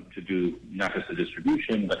someone to do not just the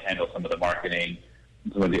distribution, but handle some of the marketing,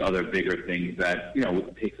 some of the other bigger things that,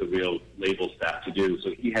 it takes a real label staff to do.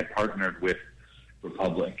 So he had partnered with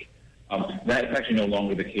Republic. That's actually no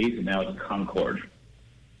longer the case, and now it's Concord.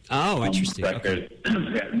 Oh, interesting. Okay.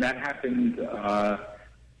 Yeah, and that happened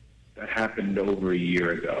over a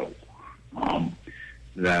year ago.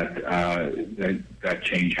 That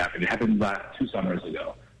change happened. It happened 2 summers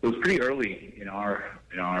ago. It was pretty early in our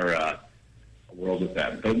world with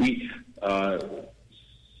that. But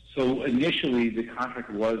so initially the contract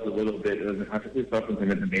was a little bit. The contract was something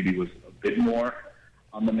that maybe was a bit more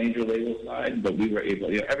on the major label side, but we were able.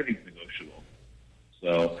 Everything's negotiable.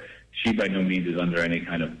 So she by no means is under any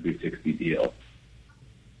kind of 360 deal.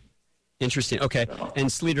 Interesting. Okay, and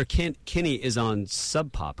Sleater-Kinney is on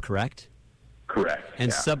Sub Pop, correct? Correct.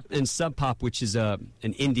 And Sub Pop, which is an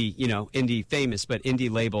indie, indie famous, but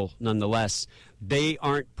indie label nonetheless. They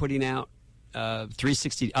aren't putting out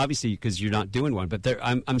 360, obviously, because you're not doing one. But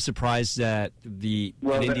I'm surprised that an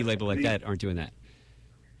indie label like that aren't doing that.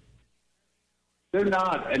 They're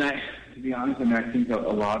not, and to be honest, I think a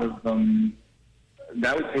lot of them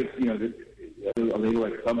that would take a label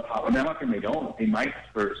like Sub Pop. I'm not saying they don't. They might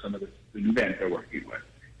for some of the new bands they're working with.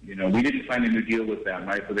 We didn't sign a new deal with them,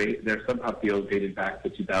 right? So their Sub Pop deal dated back to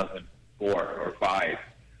 2004 or 5,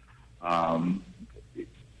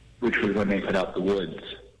 which was when they put out The Woods.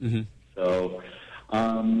 Mm-hmm. So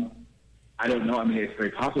I don't know. I mean, it's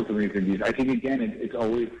very possible for these. I think again, it's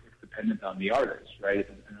always dependent on the artist, right?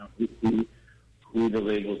 Who the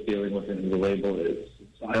label's dealing with and who the label is.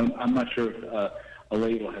 So I'm not sure if a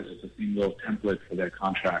label has just a single template for their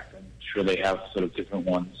contract. I'm sure they have sort of different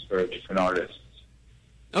ones for different artists.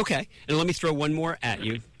 Okay, and let me throw one more at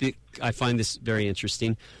you. I find this very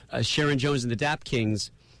interesting. Sharon Jones and the Dap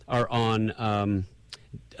Kings are on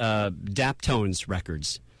Daptones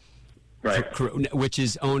Records, right? Which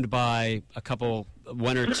is owned by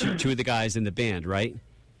one or two of the guys in the band, right?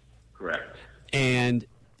 Correct. And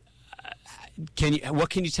what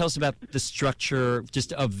can you tell us about the structure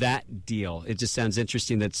just of that deal? It just sounds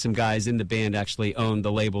interesting that some guys in the band actually own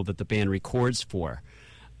the label that the band records for.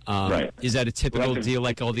 Right. Is that a typical deal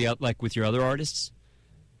like with your other artists?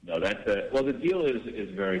 No, the deal is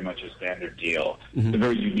very much a standard deal. Mm-hmm. It's a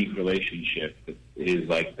very unique relationship that is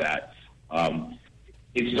like that.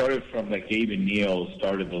 It started from Gabe and Neil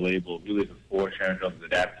started the label really before Sharon Jones and the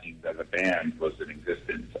Dap Kings as a band was in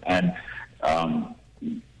existence, and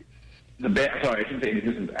the band. Sorry, I shouldn't say in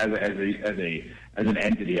existence as an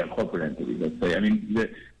entity, a corporate entity. Let's say. I mean,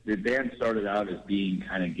 the band started out as being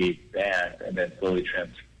kind of Gabe's band, and then slowly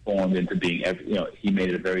transformed into being. He made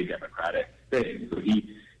it a very democratic thing. So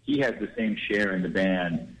he has the same share in the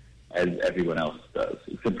band as everyone else does,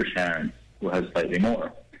 except for Sharon, who has slightly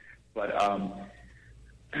more. But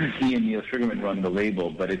he and Neil Sugarman run the label,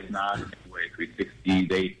 but it's not in any way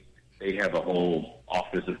 360. They have a whole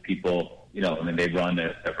office of people, and then they run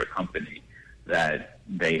a separate company that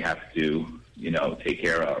they have to, take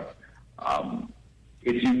care of.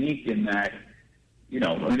 It's unique in that,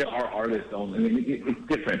 our artists own. I mean, it's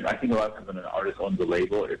different. I think a lot of times when an artist owns a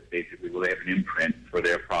label, it's basically they have an imprint for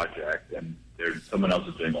their project, and someone else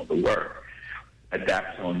is doing all the work. At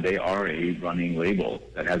Daptone, they are a running label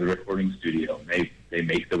that has a recording studio. They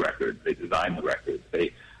make the records. They design the records.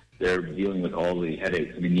 They're dealing with all the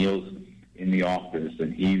headaches. I mean, Neil's in the office,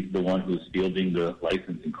 and he's the one who's fielding the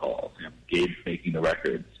licensing calls. Gabe's making the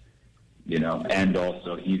records. And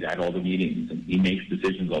also he's at all the meetings and he makes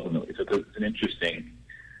decisions ultimately. So it's an interesting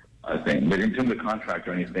thing. But in terms of contract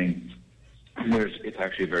or anything, it's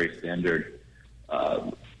actually a very standard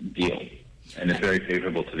deal, and it's very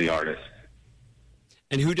favorable to the artist.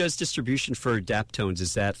 And who does distribution for Daptones?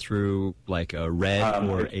 Is that through a Red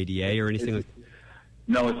or ADA or anything like that?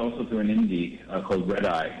 No, it's also through an indie called Red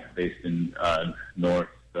Eye, based in North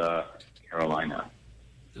Carolina.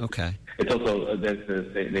 Okay. It's also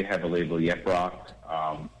they have a label, Yep Rock.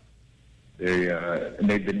 And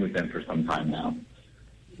they've been with them for some time now.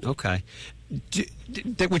 Okay.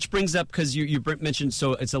 Which brings up, because you mentioned,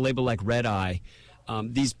 so it's a label like Red Eye.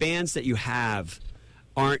 These bands that you have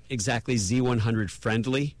aren't exactly Z100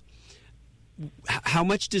 friendly. How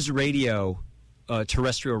much does radio,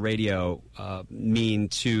 terrestrial radio, mean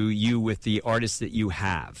to you with the artists that you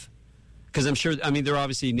have? Because I'm sure, there are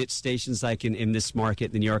obviously niche stations like in this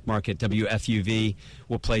market, the New York market, WFUV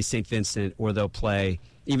will play St. Vincent, or they'll play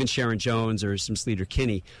even Sharon Jones or some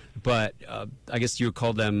Sleater-Kinney. But I guess you would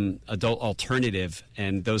call them adult alternative,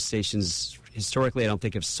 and those stations historically I don't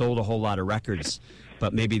think have sold a whole lot of records,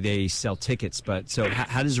 but maybe they sell tickets. But so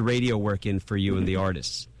how does radio work in for you and the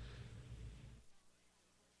artists?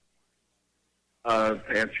 To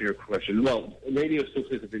answer your question, well, radio still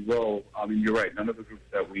plays a big role. You're right. None of the groups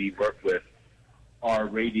that we work with are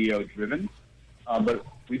radio driven, but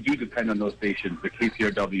we do depend on those stations, the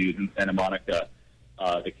KPRWs in Santa Monica,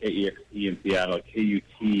 the KEXP in Seattle,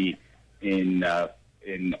 KUT in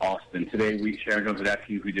Austin. Today, Sharon Jones was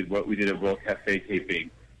asking if we did a World Cafe taping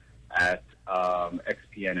at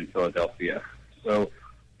XPN in Philadelphia. So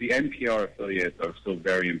the NPR affiliates are still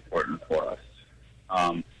very important for us.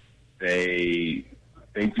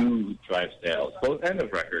 They do drive sales, both end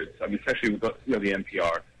of records. I mean, especially with the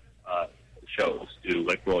NPR shows do,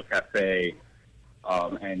 like World Cafe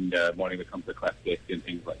and Morning Becomes a Classic and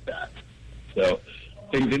things like that. So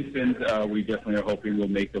St. Vincent, we definitely are hoping will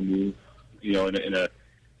make a move, in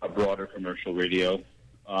a broader commercial radio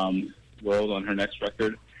world on her next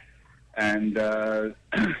record. And there's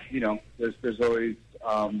always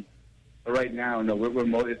right now,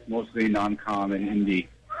 it's mostly non-com and indie.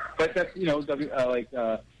 But that's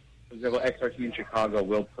for example, XRT in Chicago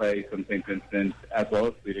will play some St. Vincent as well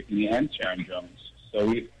as Sleater-Kinney and Sharon Jones.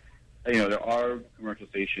 So there are commercial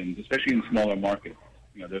stations, especially in smaller markets.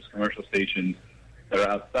 There's commercial stations that are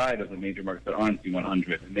outside of the major markets that aren't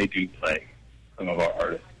C100, and they do play some of our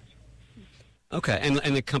artists. Okay, and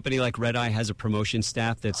a company like Red Eye has a promotion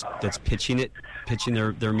staff that's pitching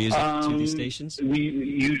their music to these stations? We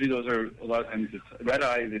usually, those are a lot of times it's Red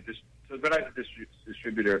Eye. Red Eye's a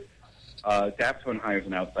distributor. Daptone hires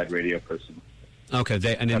an outside radio person. Okay,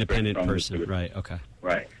 an independent person, right? Okay,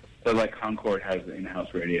 right. So like Concord has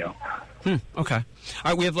in-house radio. Okay, all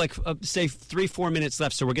right. We have say 3-4 minutes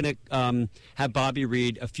left, so we're gonna have Bobby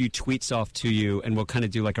read a few tweets off to you, and we'll kind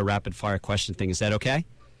of do like a rapid fire question thing. Is that okay?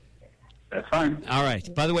 That's fine. All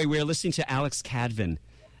right. By the way, we're listening to Alex Kadvan,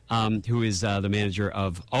 who is the manager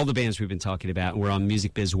of all the bands we've been talking about, and we're on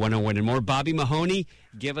Music Biz 101 and more. Bobby Mahoney,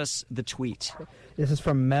 give us the tweet. This is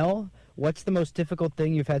from Mel. What's the most difficult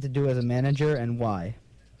thing you've had to do as a manager, and why?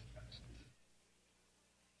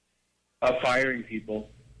 Firing people.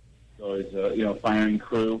 So it's, firing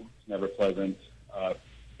crew is never pleasant. I've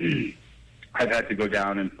had to go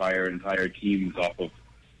down and fire entire teams off of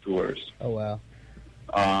tours. Oh, wow.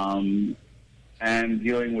 And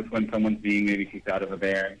dealing with when someone's being maybe kicked out of a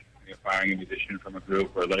band, firing a musician from a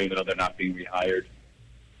group or letting them know they're not being rehired.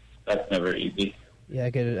 That's never easy. Yeah,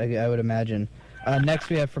 I would imagine. Next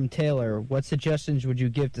we have from Taylor. What suggestions would you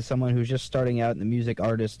give to someone who's just starting out in the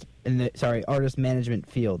artist management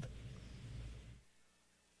field?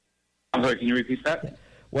 I'm sorry, can you repeat that? Yeah.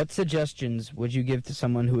 What suggestions would you give to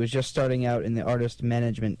someone who is just starting out in the artist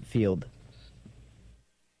management field?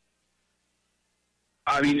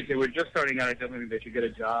 I mean, if they were just starting out, I definitely think they should get a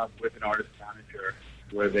job with an artist manager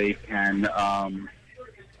where they can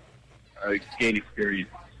gain experience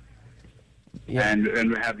and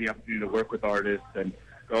have the opportunity to work with artists and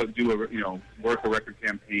go do work a record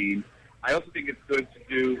campaign. I also think it's good to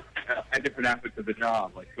do a different aspect of the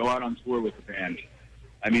job, like go out on tour with the band.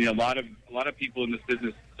 I mean, a lot of people in this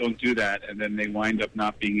business don't do that, and then they wind up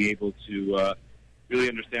not being able to really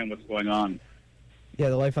understand what's going on. Yeah,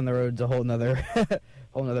 the life on the road's a whole nother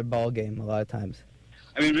ball game a lot of times.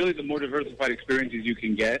 I mean, really, the more diversified experiences you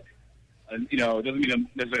can get, it doesn't mean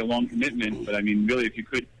necessarily a long commitment, but I mean, really, if you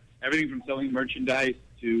could, everything from selling merchandise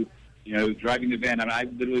to, driving the van. I mean,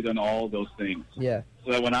 I've literally done all those things. Yeah.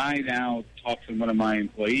 So that when I now talk to one of my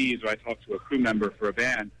employees or I talk to a crew member for a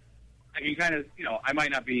band, I can kind of, I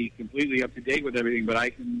might not be completely up to date with everything, but I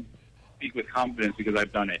can speak with confidence because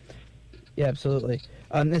I've done it. Yeah, absolutely.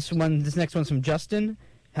 This next one's from Justin.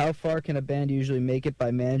 How far can a band usually make it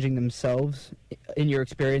by managing themselves? In your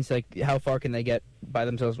experience, how far can they get by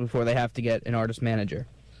themselves before they have to get an artist manager?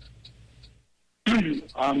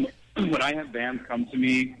 When I have bands come to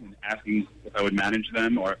me asking if I would manage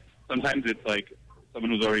them, or sometimes it's like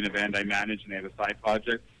someone who's already in a band I manage and they have a side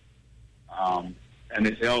project, and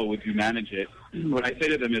they say, "Oh, would you manage it?" What I say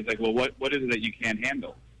to them is like, "Well, what is it that you can't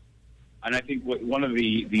handle?" And I think one of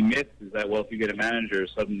the myths is that, well, if you get a manager,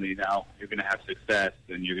 suddenly now you're going to have success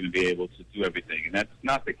and you're going to be able to do everything. And that's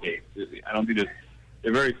not the case. I don't think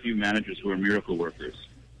there are very few managers who are miracle workers.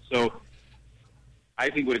 So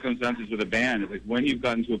I think what it comes down to is with a band is like when you've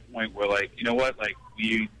gotten to a point where like, you know what, like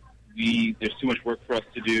there's too much work for us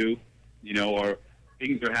to do, or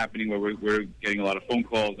things are happening where we're getting a lot of phone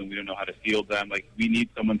calls and we don't know how to field them. Like we need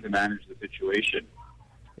someone to manage the situation.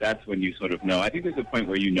 That's when you sort of know. I think there's a point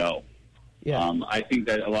where you know. Yeah. I think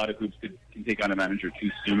that a lot of groups can take on a manager too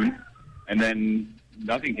soon, and then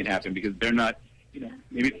nothing can happen because they're not,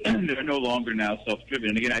 maybe they're no longer now self-driven.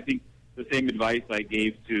 And again, I think the same advice I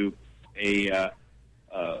gave to an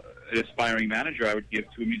aspiring manager I would give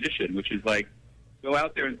to a musician, which is like, go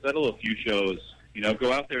out there and settle a few shows.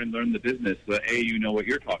 Go out there and learn the business so that you know what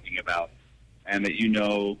you're talking about, and that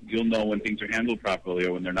you'll know when things are handled properly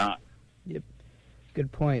or when they're not. Yep.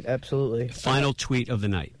 Good point. Absolutely. Final tweet of the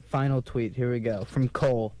night. Final tweet. Here we go. From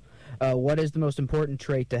Cole. What is the most important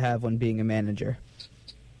trait to have when being a manager?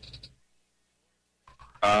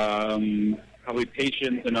 Probably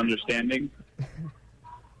patience and understanding.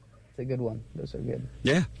 It's a good one. Those are good.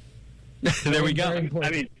 Yeah. There we go. I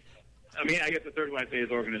mean, I guess the third one I'd say is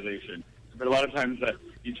organization. But a lot of times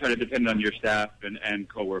you try to depend on your staff and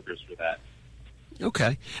coworkers for that.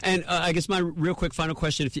 Okay. And I guess my real quick final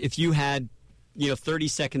question, if you had 30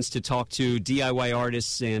 seconds to talk to DIY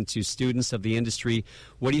artists and to students of the industry,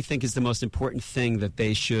 what do you think is the most important thing that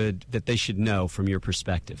they should know from your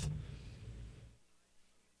perspective?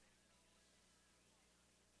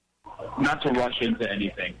 Not to rush into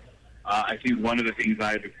anything. I think one of the things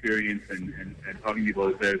I've experienced and talking to people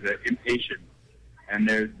is there's an impatience, and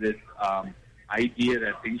there's this idea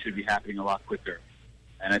that things should be happening a lot quicker.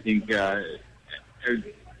 And I think you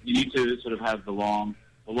need to sort of have the long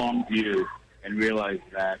view and realize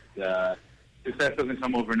that success doesn't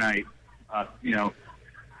come overnight. We're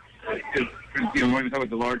going to talk about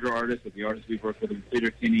the larger artists, but the artists we've worked with in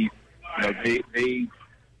Sleater-Kinney, they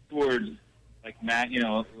toured like mad,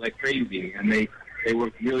 like crazy, and they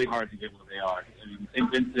worked really hard to get where they are. I mean,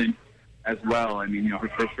 St. Vincent as well. I mean,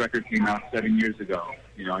 her first record came out 7 years ago,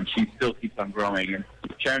 and she still keeps on growing. And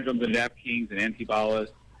Sharon Jones and the Dap Kings and Antibalas,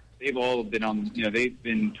 they've all been on, they've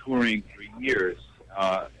been touring for years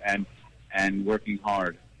and working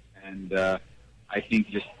hard. And I think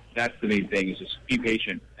just that's the main thing, is just be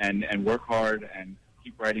patient and work hard and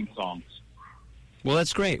keep writing songs. Well,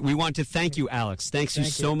 that's great. We want to thank you, Alex. Thank you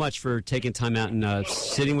so much for taking time out and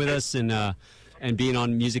sitting with us and being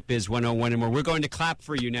on Music Biz 101 and more. We're going to clap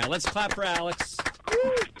for you now. Let's clap for Alex.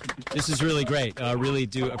 This is really great. Really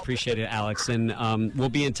do appreciate it, Alex. And we'll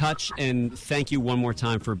be in touch. And thank you one more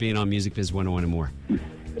time for being on Music Biz 101 and more.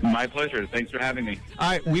 My pleasure. Thanks for having me.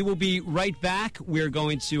 All right, we will be right back. We're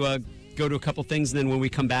going to go to a couple things, and then when we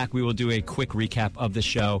come back, we will do a quick recap of the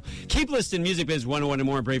show. Keep listening, Music Biz 101 and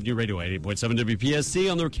more, Brave New Radio 88.7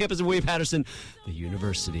 WPSC on the campus of William-Patterson, the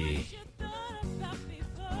university.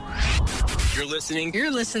 You're listening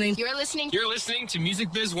to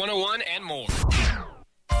Music Biz 101 and more.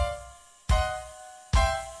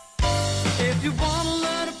 If you want to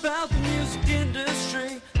learn about the music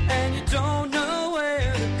industry and you don't know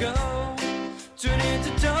where to go, tune in to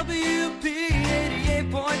WP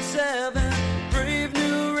 88.7, Brave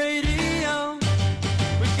New Radio.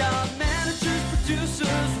 We got managers,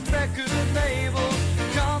 producers, record labels,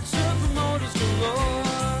 concert promoters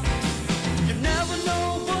galore. You never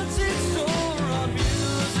know what's in store on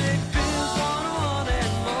Music Biz 101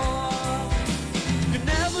 and more. You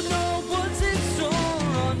never know what's in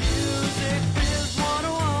store on Music Biz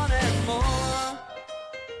 101 and more.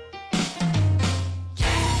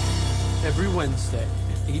 Every Wednesday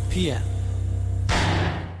at 8 p.m.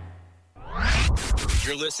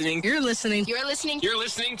 You're listening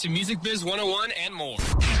to Music Biz 101 and more.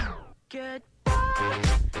 Goodbye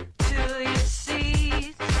to your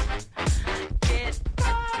seats.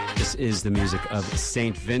 This is the music of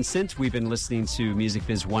St. Vincent. We've been listening to Music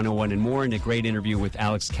Biz 101 and more, and a great interview with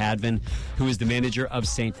Alex Kadvan, who is the manager of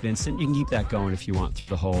St. Vincent. You can keep that going if you want through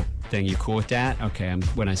the whole thing. You cool with that? Okay,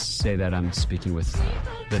 when I say that, I'm speaking with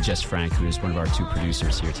the Jess Frank, who is one of our two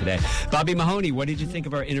producers here today. Bobby Mahoney, what did you think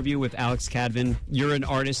of our interview with Alex Kadvan? You're an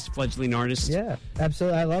artist, fledgling artist. Yeah,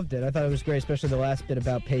 absolutely. I loved it. I thought it was great, especially the last bit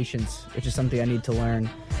about patience, which is something I need to learn.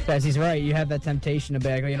 Because he's right, you have that temptation to be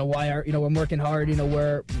like, I'm working hard,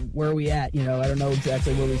 where are we at? I don't know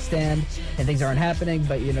exactly where we stand, and things aren't happening,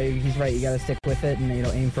 but, he's right, you got to stick with it and,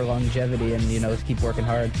 aim for longevity and, keep working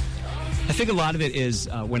hard. I think a lot of it is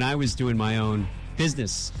when I was doing my own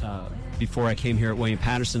business before I came here at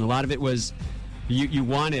William-Patterson, a lot of it was you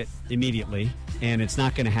want it immediately, and it's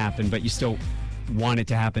not going to happen, but you still want it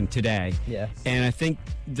to happen today. Yeah. And I think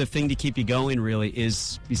the thing to keep you going really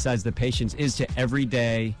is, besides the patience, is to every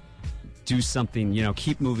day do something,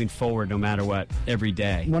 keep moving forward no matter what, every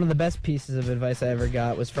day. One of the best pieces of advice I ever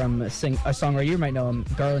got was from a songwriter, you might know him,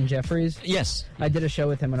 Garland Jeffries. Yes. I did a show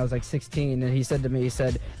with him when I was like 16, and he said to me,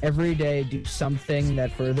 every day do something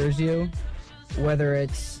that furthers you, whether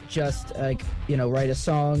it's just like, write a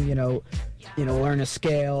song, learn a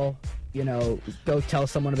scale, go tell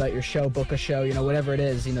someone about your show, book a show, whatever it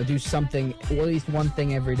is, do something, or at least one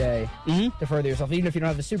thing every day to further yourself. Even if you don't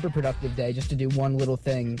have a super productive day, just to do one little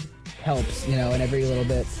thing helps, and every little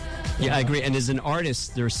bit. Yeah, I agree. And as an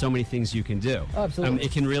artist, there are so many things you can do. Oh, absolutely.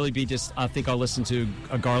 It can really be just, I think I'll listen to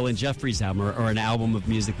a Garland Jeffries album or an album of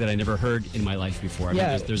music that I never heard in my life before. I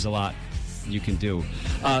mean, there's a lot. you can do.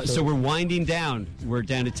 So we're winding down. We're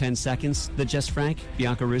down to 10 seconds. The Just Frank,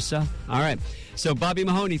 Bianca Russo. All right. So Bobby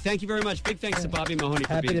Mahoney, thank you very much. Big thanks to Bobby Mahoney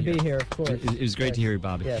for being here. Happy to be here, of course. It was great to hear you,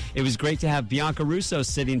 Bobby. Yeah. It was great to have Bianca Russo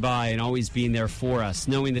sitting by and always being there for us.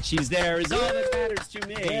 Knowing that she's there is all that matters to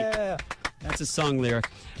me. Yeah. That's a song lyric.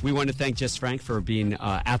 We want to thank Just Frank for being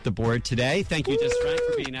at the board today. Thank you, Just Frank,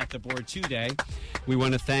 for being at the board today. We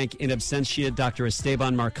want to thank, in absentia, Dr.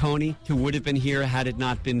 Esteban Marconi, who would have been here had it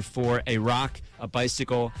not been for a rock, a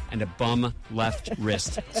bicycle, and a bum left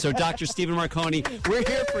wrist. So, Dr. Stephen Marconi, we're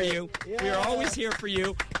here for you. We are always here for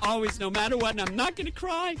you, always, no matter what, and I'm not going to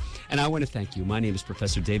cry. And I want to thank you. My name is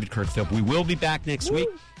Professor David Kirkphilp. We will be back next week.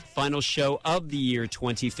 Final show of the year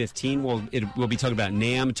 2015. We'll be talking about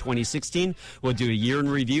NAMM 2016. We'll do a year in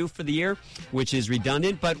review for the year, which is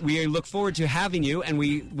redundant, but we look forward to having you, and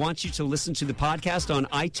we want you to listen to the podcast on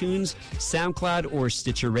iTunes, SoundCloud, or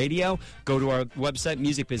Stitcher Radio. Go to our website,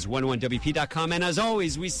 musicbiz101wp.com, and as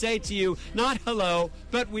always, we say to you, not hello,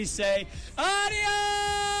 but we say adios!